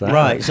What? that's that.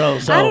 Right. So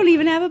I don't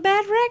even have a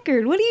bad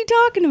record. What are you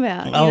talking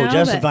about? You know,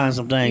 justifying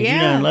some things. You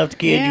done left the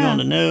kid. You yeah. on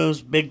the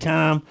news, big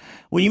time.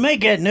 When you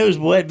make that news,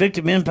 boy, that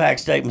victim impact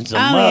statement's a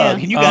mug, yeah.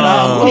 and you got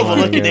all over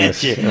my looking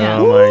gosh. at you.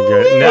 Oh my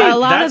goodness. A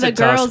lot of That's the a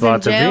tough girls in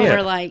spot to be jail in.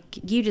 were like,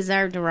 "You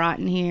deserve to rot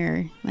in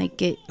here."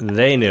 Like it.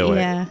 They knew it.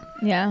 Yeah.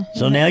 Yeah.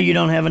 So now you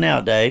don't have an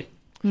out date,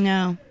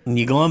 No. and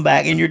you're going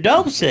back, and you're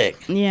dope sick.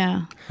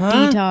 Yeah. Huh?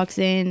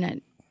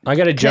 Detoxing. I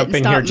got to jump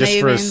in stop here just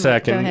for a moving.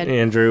 second, Go ahead.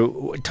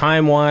 Andrew.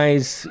 Time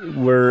wise,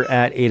 we're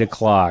at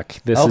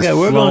 8:00. This Okay, is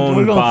we're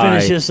flown gonna by.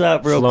 finish this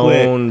up real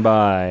flown quick.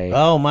 by.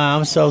 Oh my,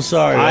 I'm so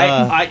sorry.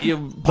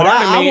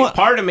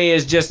 Part of me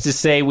is just to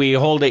say we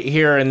hold it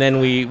here and then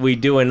we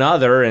do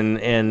another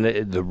and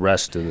the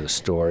rest of the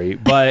story.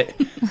 But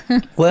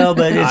well,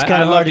 but it's kind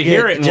I of love hard to to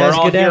hear get it, and Jessica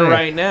we're all down here there.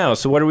 right now.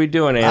 So what are we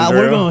doing, Andrew?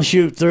 We're going to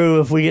shoot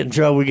through. If we get in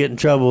trouble, we get in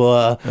trouble.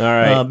 All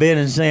right. Ben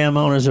and Sam,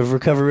 owners of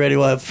Recovery Ready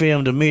White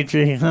Film.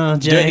 Dimitri,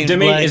 James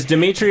Blake. Is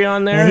Dimitri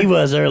on there? He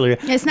was earlier.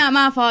 It's not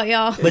my fault,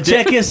 y'all. But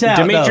check this out,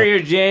 Dimitri though. or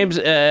James?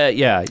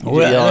 Yeah.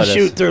 Well, yell let's at us.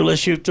 shoot through.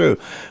 Let's shoot through.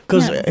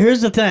 Because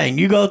here's the thing: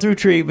 you go through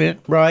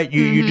treatment, right?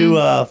 You do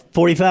a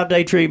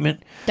 45-day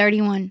treatment,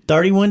 31.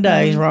 31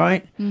 days,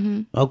 right?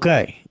 Mm-hmm.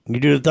 Okay, you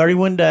do the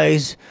 31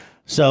 days.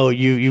 So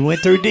you went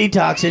through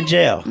detox in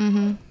jail,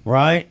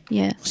 right?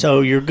 Yeah.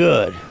 So you're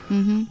good.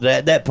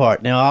 That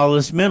part. Now all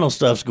this mental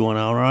stuff's going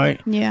on,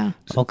 right? Yeah.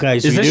 Okay.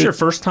 So Is you this do- your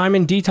first time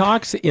in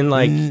detox? In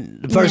like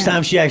the first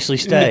time she actually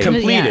stayed?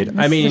 completed?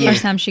 Yeah, I this is mean, the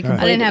first time she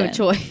completed I didn't have a it.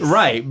 choice.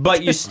 right?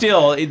 But you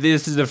still,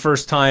 this is the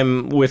first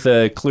time with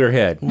a clear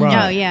head. Right.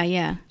 No,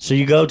 yeah. So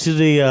you go to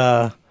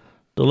the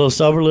little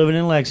sober living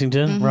in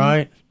Lexington,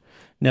 right?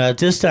 Now at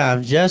this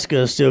time,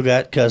 Jessica still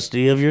got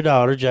custody of your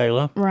daughter,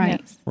 Jayla, Right.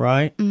 Yes.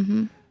 right?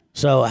 Mm-hmm.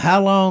 So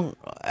how long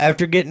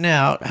after getting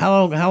out?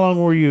 How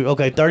long were you?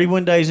 Okay,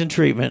 31 days in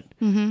treatment,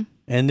 and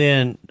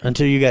then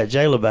until you got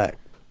Jayla back.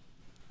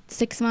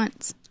 6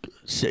 months.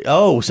 So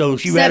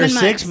you had her 7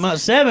 6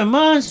 months, 7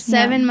 months.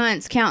 7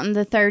 months counting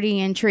the 30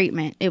 in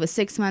treatment. It was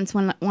 6 months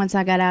once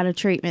I got out of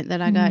treatment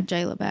that I got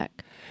Jayla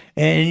back.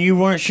 And you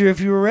weren't sure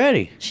if you were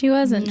ready. She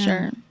wasn't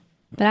sure,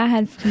 but I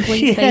had complete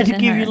She faith had to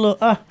in give her. you a little.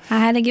 I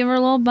had to give her a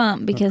little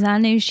bump because I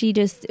knew she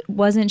just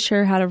wasn't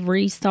sure how to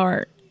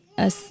restart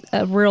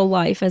a real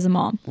life as a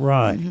mom.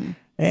 Right.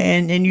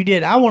 And you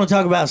did. I want to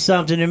talk about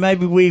something, and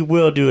maybe we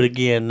will do it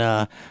again,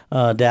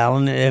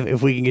 Dallin,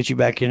 if we can get you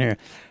back in here.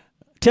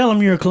 Tell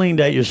them your clean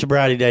date, your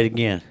sobriety date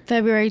again.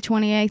 February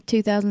 28th,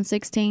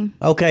 2016.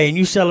 Okay, and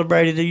you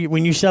celebrated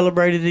when you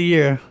celebrated the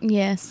year.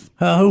 Yes.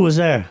 Who was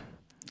there?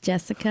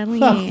 Jessica Oh,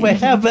 Leanne. wait,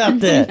 how about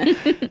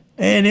that?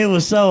 And it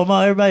was so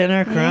everybody in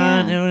there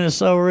crying. Yeah. It was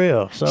so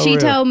real. She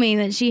told me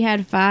that she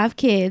had 5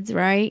 kids,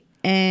 right?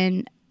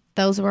 And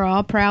those were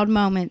all proud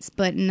moments,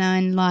 but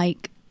none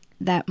like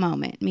that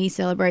moment. Me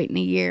celebrating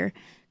a year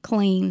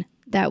clean.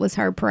 That was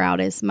her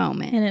proudest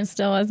moment. And it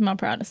still is my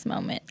proudest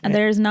moment.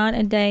 There's not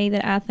a day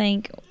that I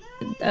think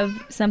of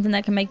something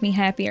that can make me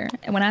happier.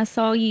 And when I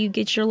saw you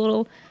get your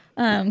little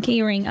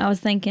key ring, I was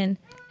thinking,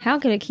 how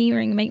could a key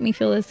ring make me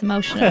feel this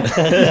emotional?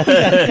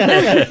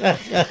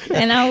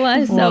 And I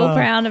was so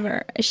proud of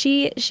her.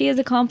 She has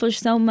accomplished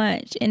so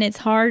much, and it's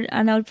hard,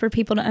 I know, for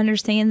people to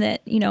understand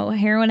that, you know,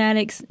 heroin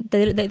addicts,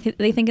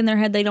 they think in their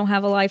head they don't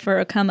have a life or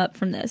a come up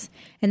from this.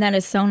 And that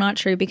is so not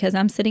true, because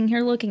I'm sitting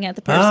here looking at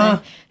the person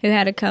who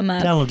had a come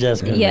up. Tell them,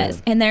 Jessica.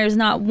 Yes, and there's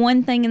not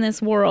one thing in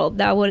this world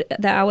that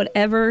I would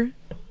ever,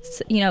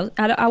 you know,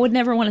 I would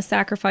never want to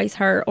sacrifice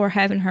her or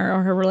having her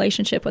or her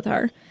relationship with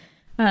her.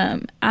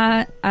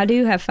 I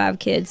do have 5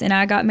 kids, and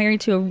I got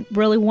married to a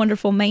really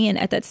wonderful man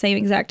at that same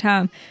exact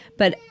time,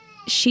 but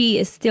she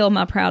is still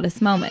my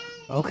proudest moment.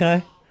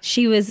 Okay.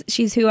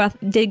 She's who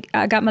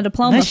I got my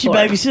diploma That's for. your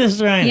baby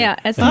sister, ain't it? Yeah,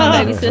 that's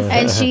my baby sister.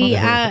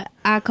 And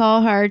I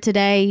call her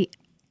today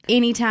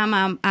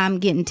anytime I'm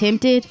getting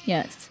tempted.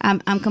 Yes. I'm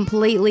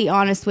completely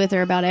honest with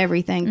her about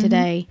everything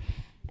today.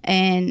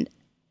 And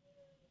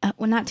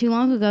not too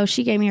long ago,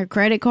 she gave me her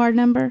credit card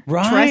number,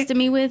 Right. trusted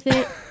me with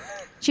it.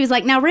 She was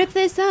like, now rip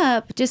this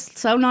up, just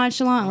so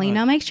nonchalantly.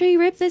 Now make sure you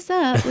rip this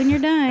up when you're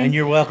done. And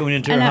you're welcome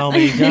into her And home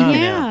anytime.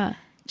 yeah.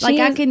 Like,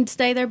 She I is- can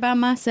stay there by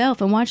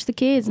myself and watch the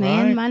kids,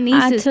 man. Right. My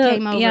nieces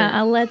came over. Yeah,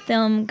 I let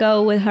them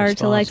go with her to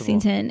Responsible.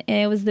 Lexington, and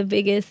it was the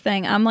biggest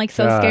thing. I'm like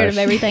so scared of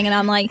Gosh. everything, and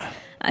I'm like,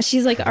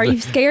 she's like, "Are you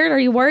scared? Are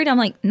you worried?" I'm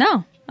like,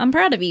 "No, I'm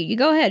proud of you. You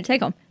go ahead, take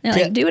them. And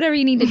like, do whatever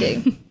you need to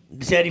do."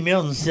 Teddy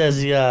Milton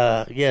says,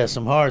 yeah,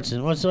 some hearts.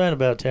 And what's that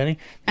about, Teddy?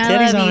 I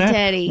Teddy's love on you, there?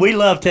 Teddy. We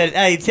love Teddy.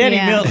 Hey, Teddy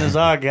Yeah. Milton is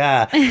our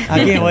guy. I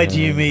can't wait till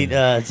you meet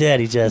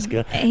Teddy,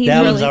 Jessica. He's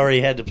That one's really-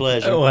 already had the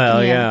pleasure.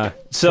 Well, Yeah. yeah.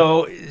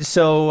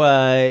 So,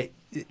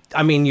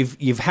 I mean,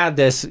 you've had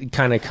this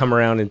kind of come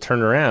around and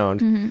turn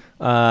around.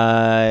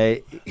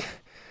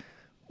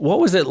 What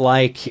was it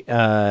like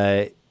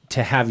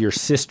to have your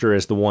sister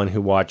as the one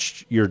who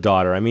watched your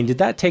daughter? I mean, did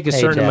that take a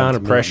certain amount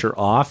of pressure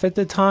off at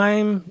the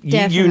time?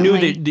 You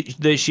knew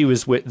that she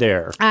was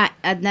there.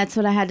 That's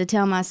what I had to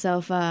tell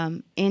myself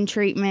in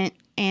treatment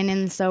and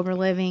in the sober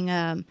living.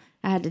 I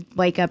had to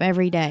wake up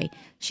every day.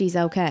 She's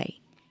okay.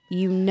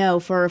 You know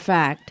for a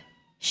fact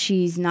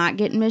she's not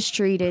getting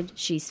mistreated.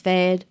 She's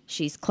fed.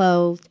 She's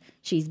clothed.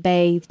 She's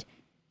bathed.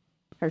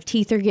 Her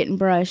teeth are getting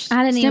brushed.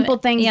 I didn't Simple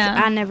even- things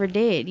yeah. I never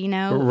did, you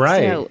know?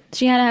 Right. So,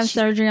 She had to have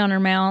surgery on her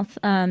mouth.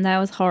 That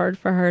was hard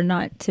for her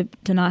not to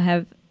not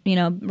have. You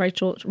know,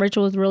 Rachel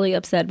was really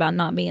upset about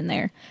not being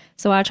there.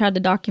 So I tried to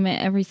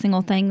document every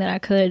single thing that I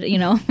could. You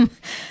know,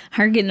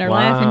 her getting her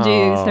laughing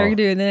juice, her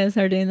doing this,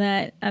 her doing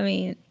that. I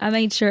mean, I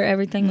made sure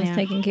everything was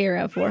taken care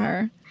of for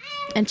her.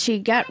 and she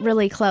got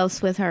really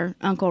close with her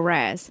Uncle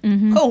Raz.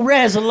 Oh,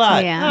 Raz a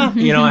lot. Yeah.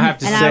 You know, I have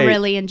to And say, I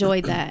really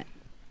enjoyed that.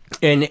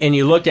 and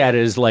you looked at it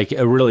as like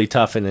a really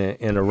tough and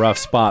a rough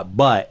spot,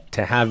 but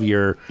to have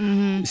your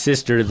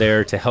sister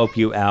there to help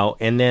you out,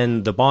 and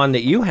then the bond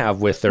that you have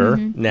with her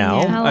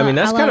now, Yeah. I mean,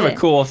 that's I kind of love a it.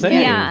 cool thing.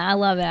 Yeah, I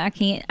love it.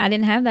 I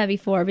didn't have that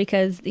before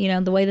because, you know,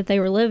 the way that they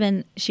were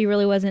living, she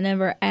really wasn't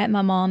ever at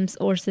my mom's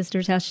or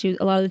sister's house. A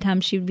lot of the time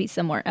she would be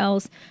somewhere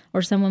else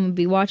or someone would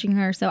be watching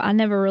her. So I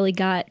never really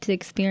got to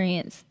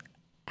experience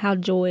how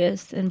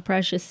joyous and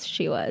precious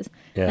she was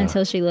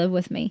until she lived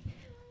with me.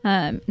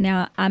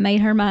 Now I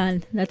made her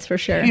mine, that's for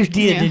sure. You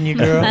did, didn't you,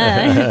 girl?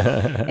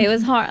 It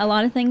was hard. A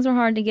lot of things were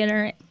hard to get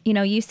her, you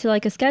know, used to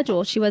like a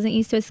schedule. She wasn't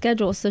used to a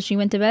schedule, so she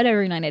went to bed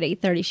every night at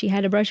 8:30. She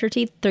had to brush her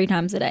teeth 3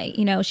 times a day.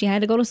 You know, she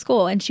had to go to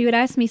school, and she would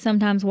ask me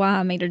sometimes why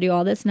I made her do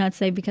all this, and I'd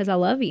say because I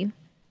love you,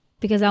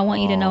 because I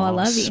want you to know I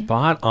love you.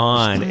 Spot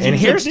on. And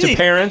here's to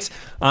parents.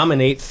 I'm an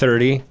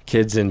 8:30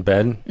 kids in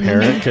bed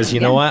parent because you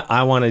know what?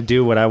 I want to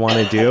do what I want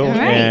to do. Right.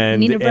 And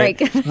Need a break.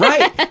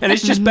 right. And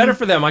it's just better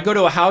for them. I go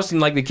to a house and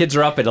like the kids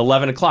are up at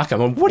 11 o'clock. I'm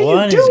like, what are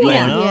What you is doing?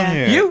 going on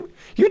Yeah. here?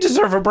 You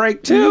deserve a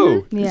break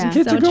too. 'Cause Yeah. the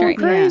kids So are going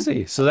true.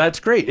 crazy. So that's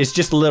great. It's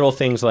just little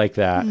things like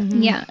that.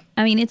 Yeah,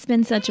 I mean, it's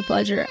been such a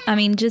pleasure. I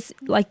mean, just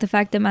like the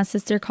fact that my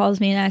sister calls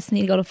me and asks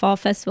me to go to fall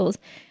festivals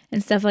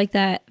and stuff like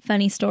that.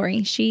 Funny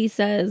story. She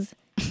says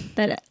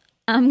that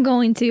I'm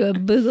going to a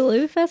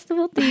Boogaloo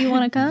festival. Do you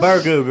want to come?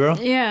 Burgoo, girl.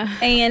 Yeah.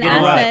 And Get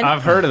it I right. said,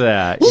 I've heard of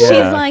that. she's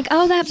Yeah. like,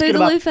 oh, that get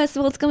about- Boogaloo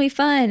festival, it's going to be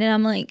fun. And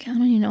I'm like, I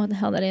don't even know what the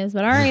hell that is,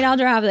 but all right, I'll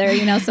drive there,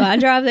 you know. So I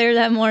drive there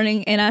that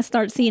morning and I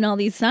start seeing all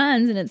these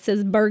signs and it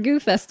says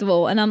Burgoo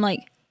Festival. And I'm like,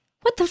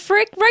 what the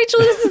frick, Rachel?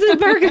 This is a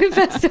Burgoo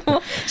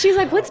Festival. She's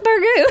like, what's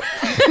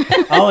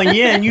Burgoo? Oh, and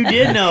and you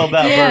did know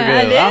about Yeah,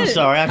 I Burgoo. did. I'm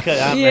sorry, I messed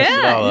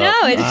it all up.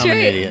 no, it's I'm true. An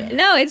idiot.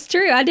 No, it's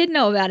true. I did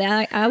know about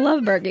it. I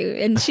love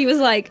Burgoo. And she was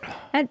like,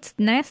 that's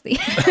nasty.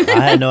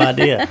 I had no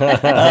idea.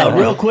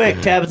 Real quick,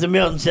 Tabitha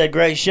Milton said,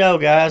 "Great show,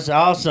 guys.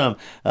 Awesome."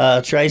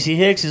 Tracy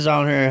Hicks is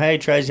on here. Hey,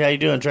 Tracy, how you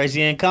doing?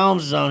 Tracy Ann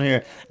Combs is on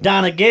here.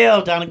 Donna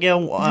Gale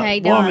Hey,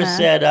 Warman Donna.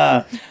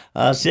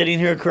 said, "Sitting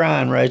here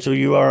crying, Rachel.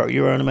 You are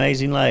an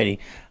amazing lady.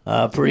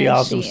 Pretty Yes,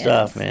 awesome she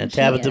stuff, is. man." She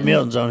Tabitha is.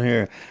 Milton's on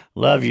here.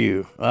 Love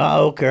you.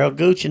 Oh, Carol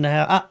Gooch in the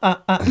house.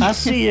 I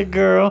see you,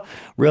 girl.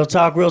 Real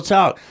talk, real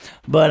talk.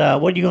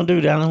 But what are you gonna do,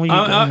 Donna? What you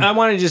gonna- I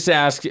want to just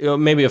ask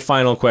maybe a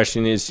final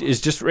question is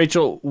just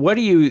Rachel, what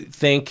do you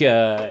think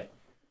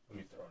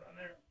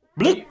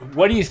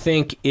what do you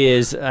think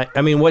is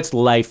I mean, what's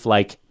life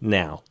like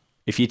now?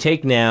 If you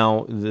take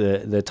now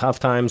the tough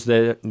times,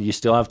 that you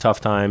still have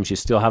tough times, you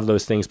still have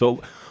those things, but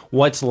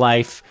what's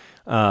life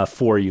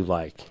for you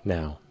like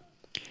now?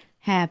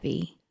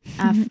 Happy.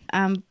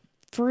 I'm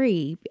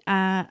free.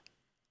 I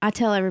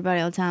tell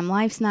everybody all the time,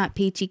 life's not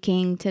peachy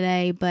keen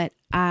today, but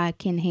I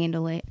can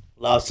handle it.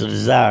 Lost the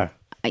desire.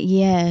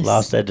 Yes.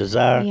 Lost that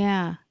desire.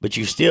 Yeah. But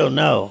you still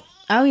know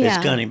Oh yeah.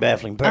 it's cunning,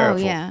 baffling,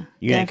 powerful. yeah,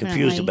 You ain't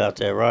confused definitely. about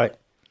that, right?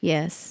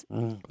 Yes.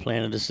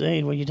 Planted the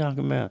seed. What are you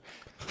talking about?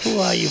 Who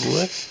are you,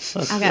 boy?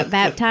 I got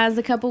baptized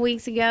a couple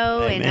weeks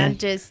ago, and Amen. I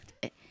just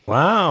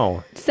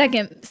Wow.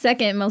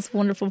 Second most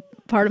wonderful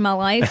part of my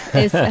life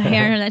is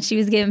hearing that she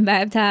was getting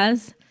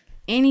baptized.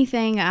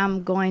 anything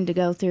I'm going to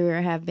go through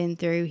or have been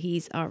through,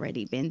 he's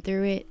already been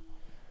through it,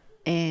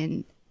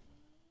 and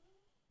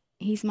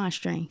he's my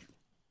strength.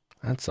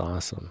 That's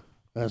awesome.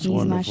 That's He's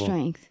wonderful. my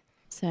strength.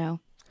 So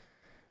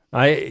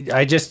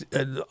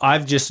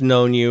I've just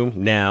known you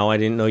now. I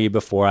didn't know you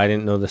before. I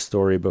didn't know the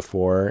story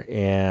before,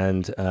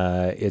 and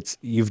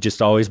you've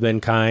just always been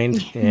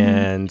kind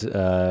and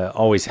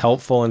always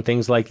helpful and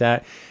things like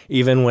that.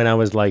 Even when I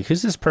was like,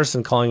 "Who's this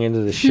person calling into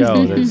the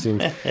show?" That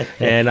seems,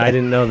 and I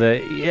didn't know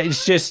that.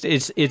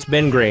 It's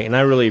been great, and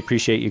I really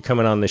appreciate you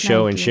coming on the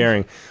show Thank and you.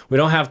 sharing. We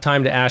don't have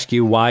time to ask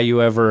you why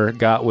you ever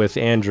got with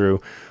Andrew.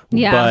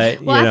 Yeah.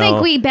 But, Well, I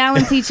think we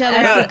balance each other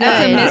out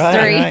That's a good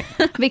mystery.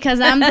 Right. because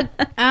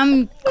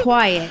I'm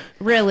quiet,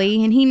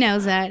 really, and he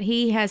knows that.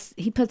 He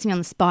puts me on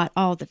the spot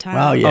all the time.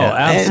 Oh yeah, Oh,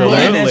 absolutely.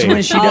 And that's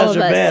when she All does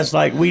of her us. best.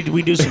 Like we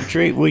do some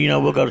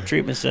we'll go to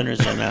treatment centers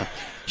and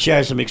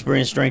share some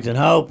experience, strength, and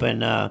hope.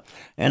 And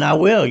I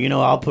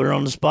will. I'll put her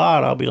on the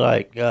spot. I'll be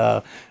like,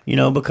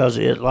 because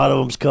a lot of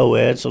them's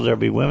co-ed, so there'll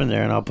be women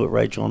there, and I'll put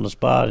Rachel on the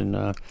spot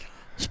and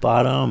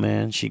spot on,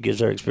 man. She gives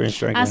her experience,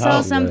 strength, I and saw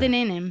hope. something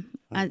in him.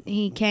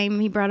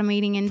 He brought a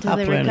meeting into I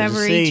the planted the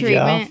recovery seed,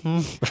 treatment.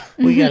 y'all.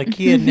 We got a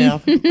kid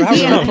now. Robert,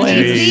 Yeah, I'm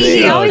planting the Jeez. he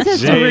seed. always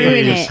has to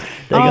ruin it.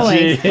 They got-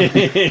 Always.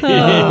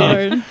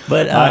 Lord.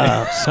 But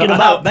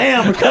Skidabop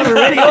Bam, Recovery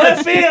Radio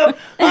FM.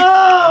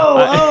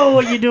 Oh,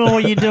 what you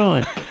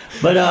doing?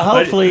 But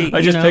hopefully,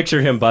 I just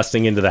picture him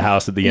busting into the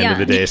house at the end of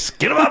Yeah. the day.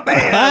 Get him up,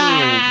 man!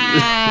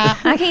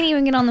 I can't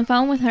even get on the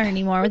phone with her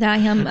anymore without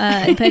him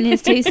putting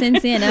his 2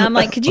 cents in. And I'm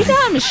like, could you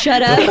tell him to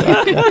shut up?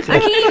 I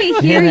can't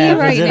even hear you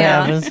right it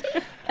now. happens.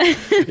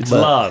 It's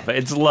love.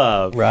 It's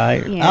love.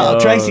 Right. Yeah. Oh,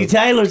 Tracy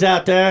Taylor's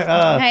out there.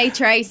 Hey,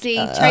 Tracy.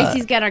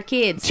 Tracy's got our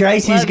kids.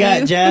 Tracy's Love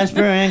got you.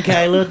 Jasper and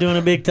Kayla doing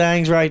the big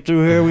things right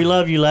through here. We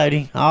love you,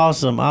 lady.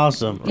 Awesome. You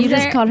Is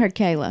just there- called her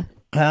Kayla.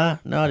 Huh?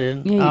 No, I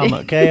didn't. Yeah, you did.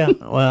 Okay.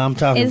 Well, I'm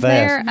talking Is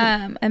fast.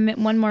 there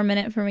one more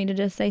minute for me to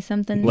just say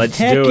something? Let's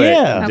Heck do it.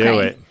 yeah. Do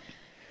Okay.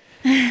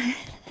 it.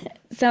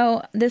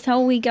 So this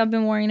whole week I've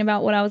been worrying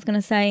about what I was going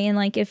to say and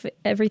like if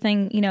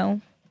everything,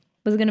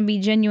 was going to be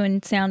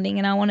genuine sounding,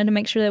 and I wanted to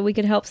make sure that we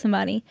could help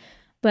somebody.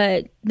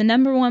 But the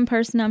number one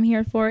person I'm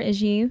here for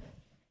is you.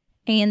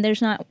 And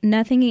there's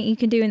nothing that you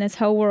can do in this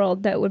whole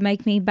world that would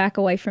make me back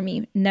away from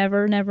you.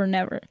 Never, never,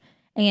 never.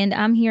 And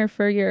I'm here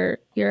for your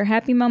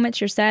happy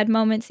moments, your sad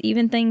moments,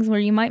 even things where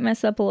you might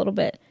mess up a little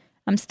bit.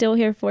 I'm still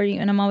here for you,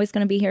 and I'm always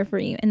going to be here for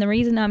you. And the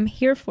reason I'm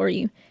here for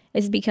you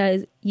is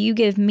because you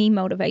give me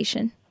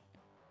motivation.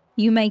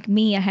 You make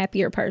me a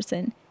happier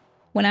person.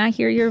 When I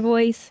hear your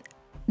voice,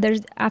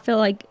 I feel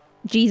like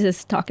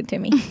Jesus talking to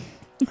me.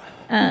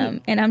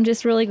 And I'm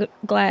just really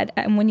glad.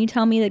 And when you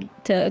tell me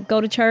to go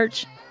to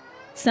church,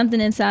 something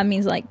inside me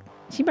is like,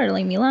 she better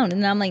leave me alone.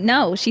 And I'm like,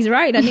 no, she's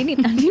right. I do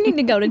need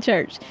to go to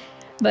church.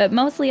 But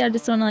mostly I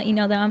just want to let you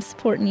know that I'm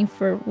supporting you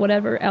for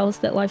whatever else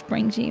that life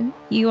brings you.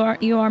 You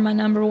are my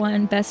number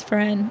one best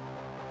friend.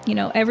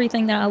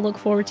 Everything that I look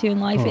forward to in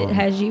life, it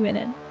has you in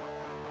it.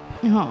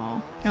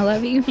 Aw. I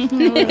love you. I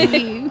love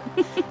you.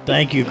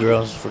 Thank you,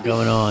 girls, for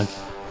coming on.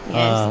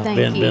 Yes,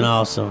 thank you. Been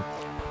awesome.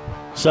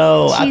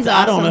 So She's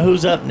I don't know awesome.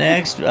 who's up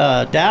next.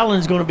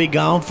 Dallin's going to be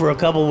gone for a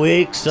couple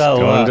weeks, so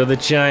Going to the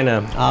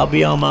China. I'll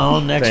be on my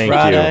own next Thank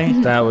Friday.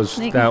 you. That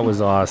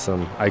was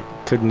awesome. I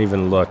couldn't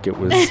even look. It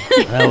was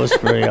That was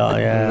real,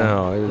 yeah.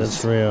 No, it was-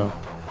 that's real.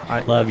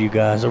 I- Love you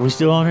guys. Are we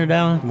still on here,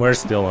 Dallin? we're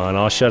still on.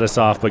 I'll shut us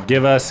off, but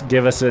give us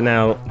an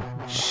out.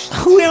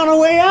 We on our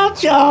way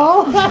out,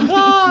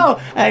 y'all.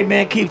 Hey,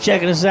 man, keep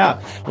checking us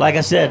out. Like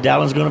I said,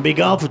 Dallin's going to be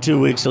gone for 2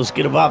 weeks, so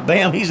Skidabop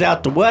Bam, he's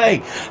out the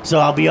way. So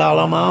I'll be all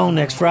on my own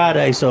next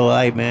Friday. So,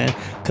 hey, man,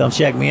 come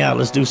check me out.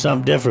 Let's do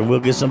something different.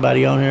 We'll get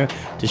somebody on here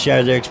to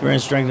share their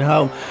experience, strength, and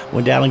hope.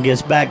 When Dallin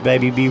gets back,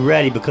 baby, be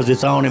ready because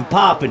it's on and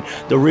popping.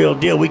 The real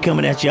deal. We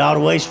coming at you all the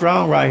way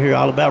strong right here.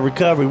 All about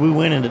recovery. We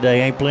winning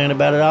today. Ain't playing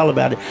about it, all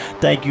about it.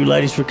 Thank you,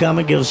 ladies, for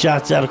coming. Give us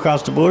shots out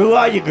across the board. Who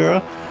are you,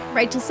 girl?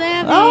 Rachel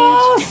Savage.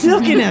 Oh,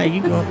 Silky now.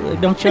 You go,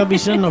 don't y'all be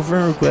sending no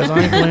friend requests. I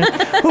ain't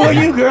playing. Who are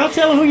you, girl?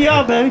 Tell them who you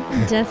are, baby.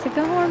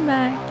 Jessica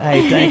Hornback.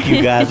 Hey, thank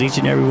you, guys. Each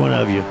and every one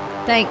of you.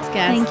 Thanks,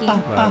 guys. Thank you.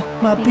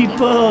 My Thank you.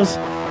 peoples.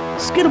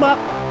 Skidabop.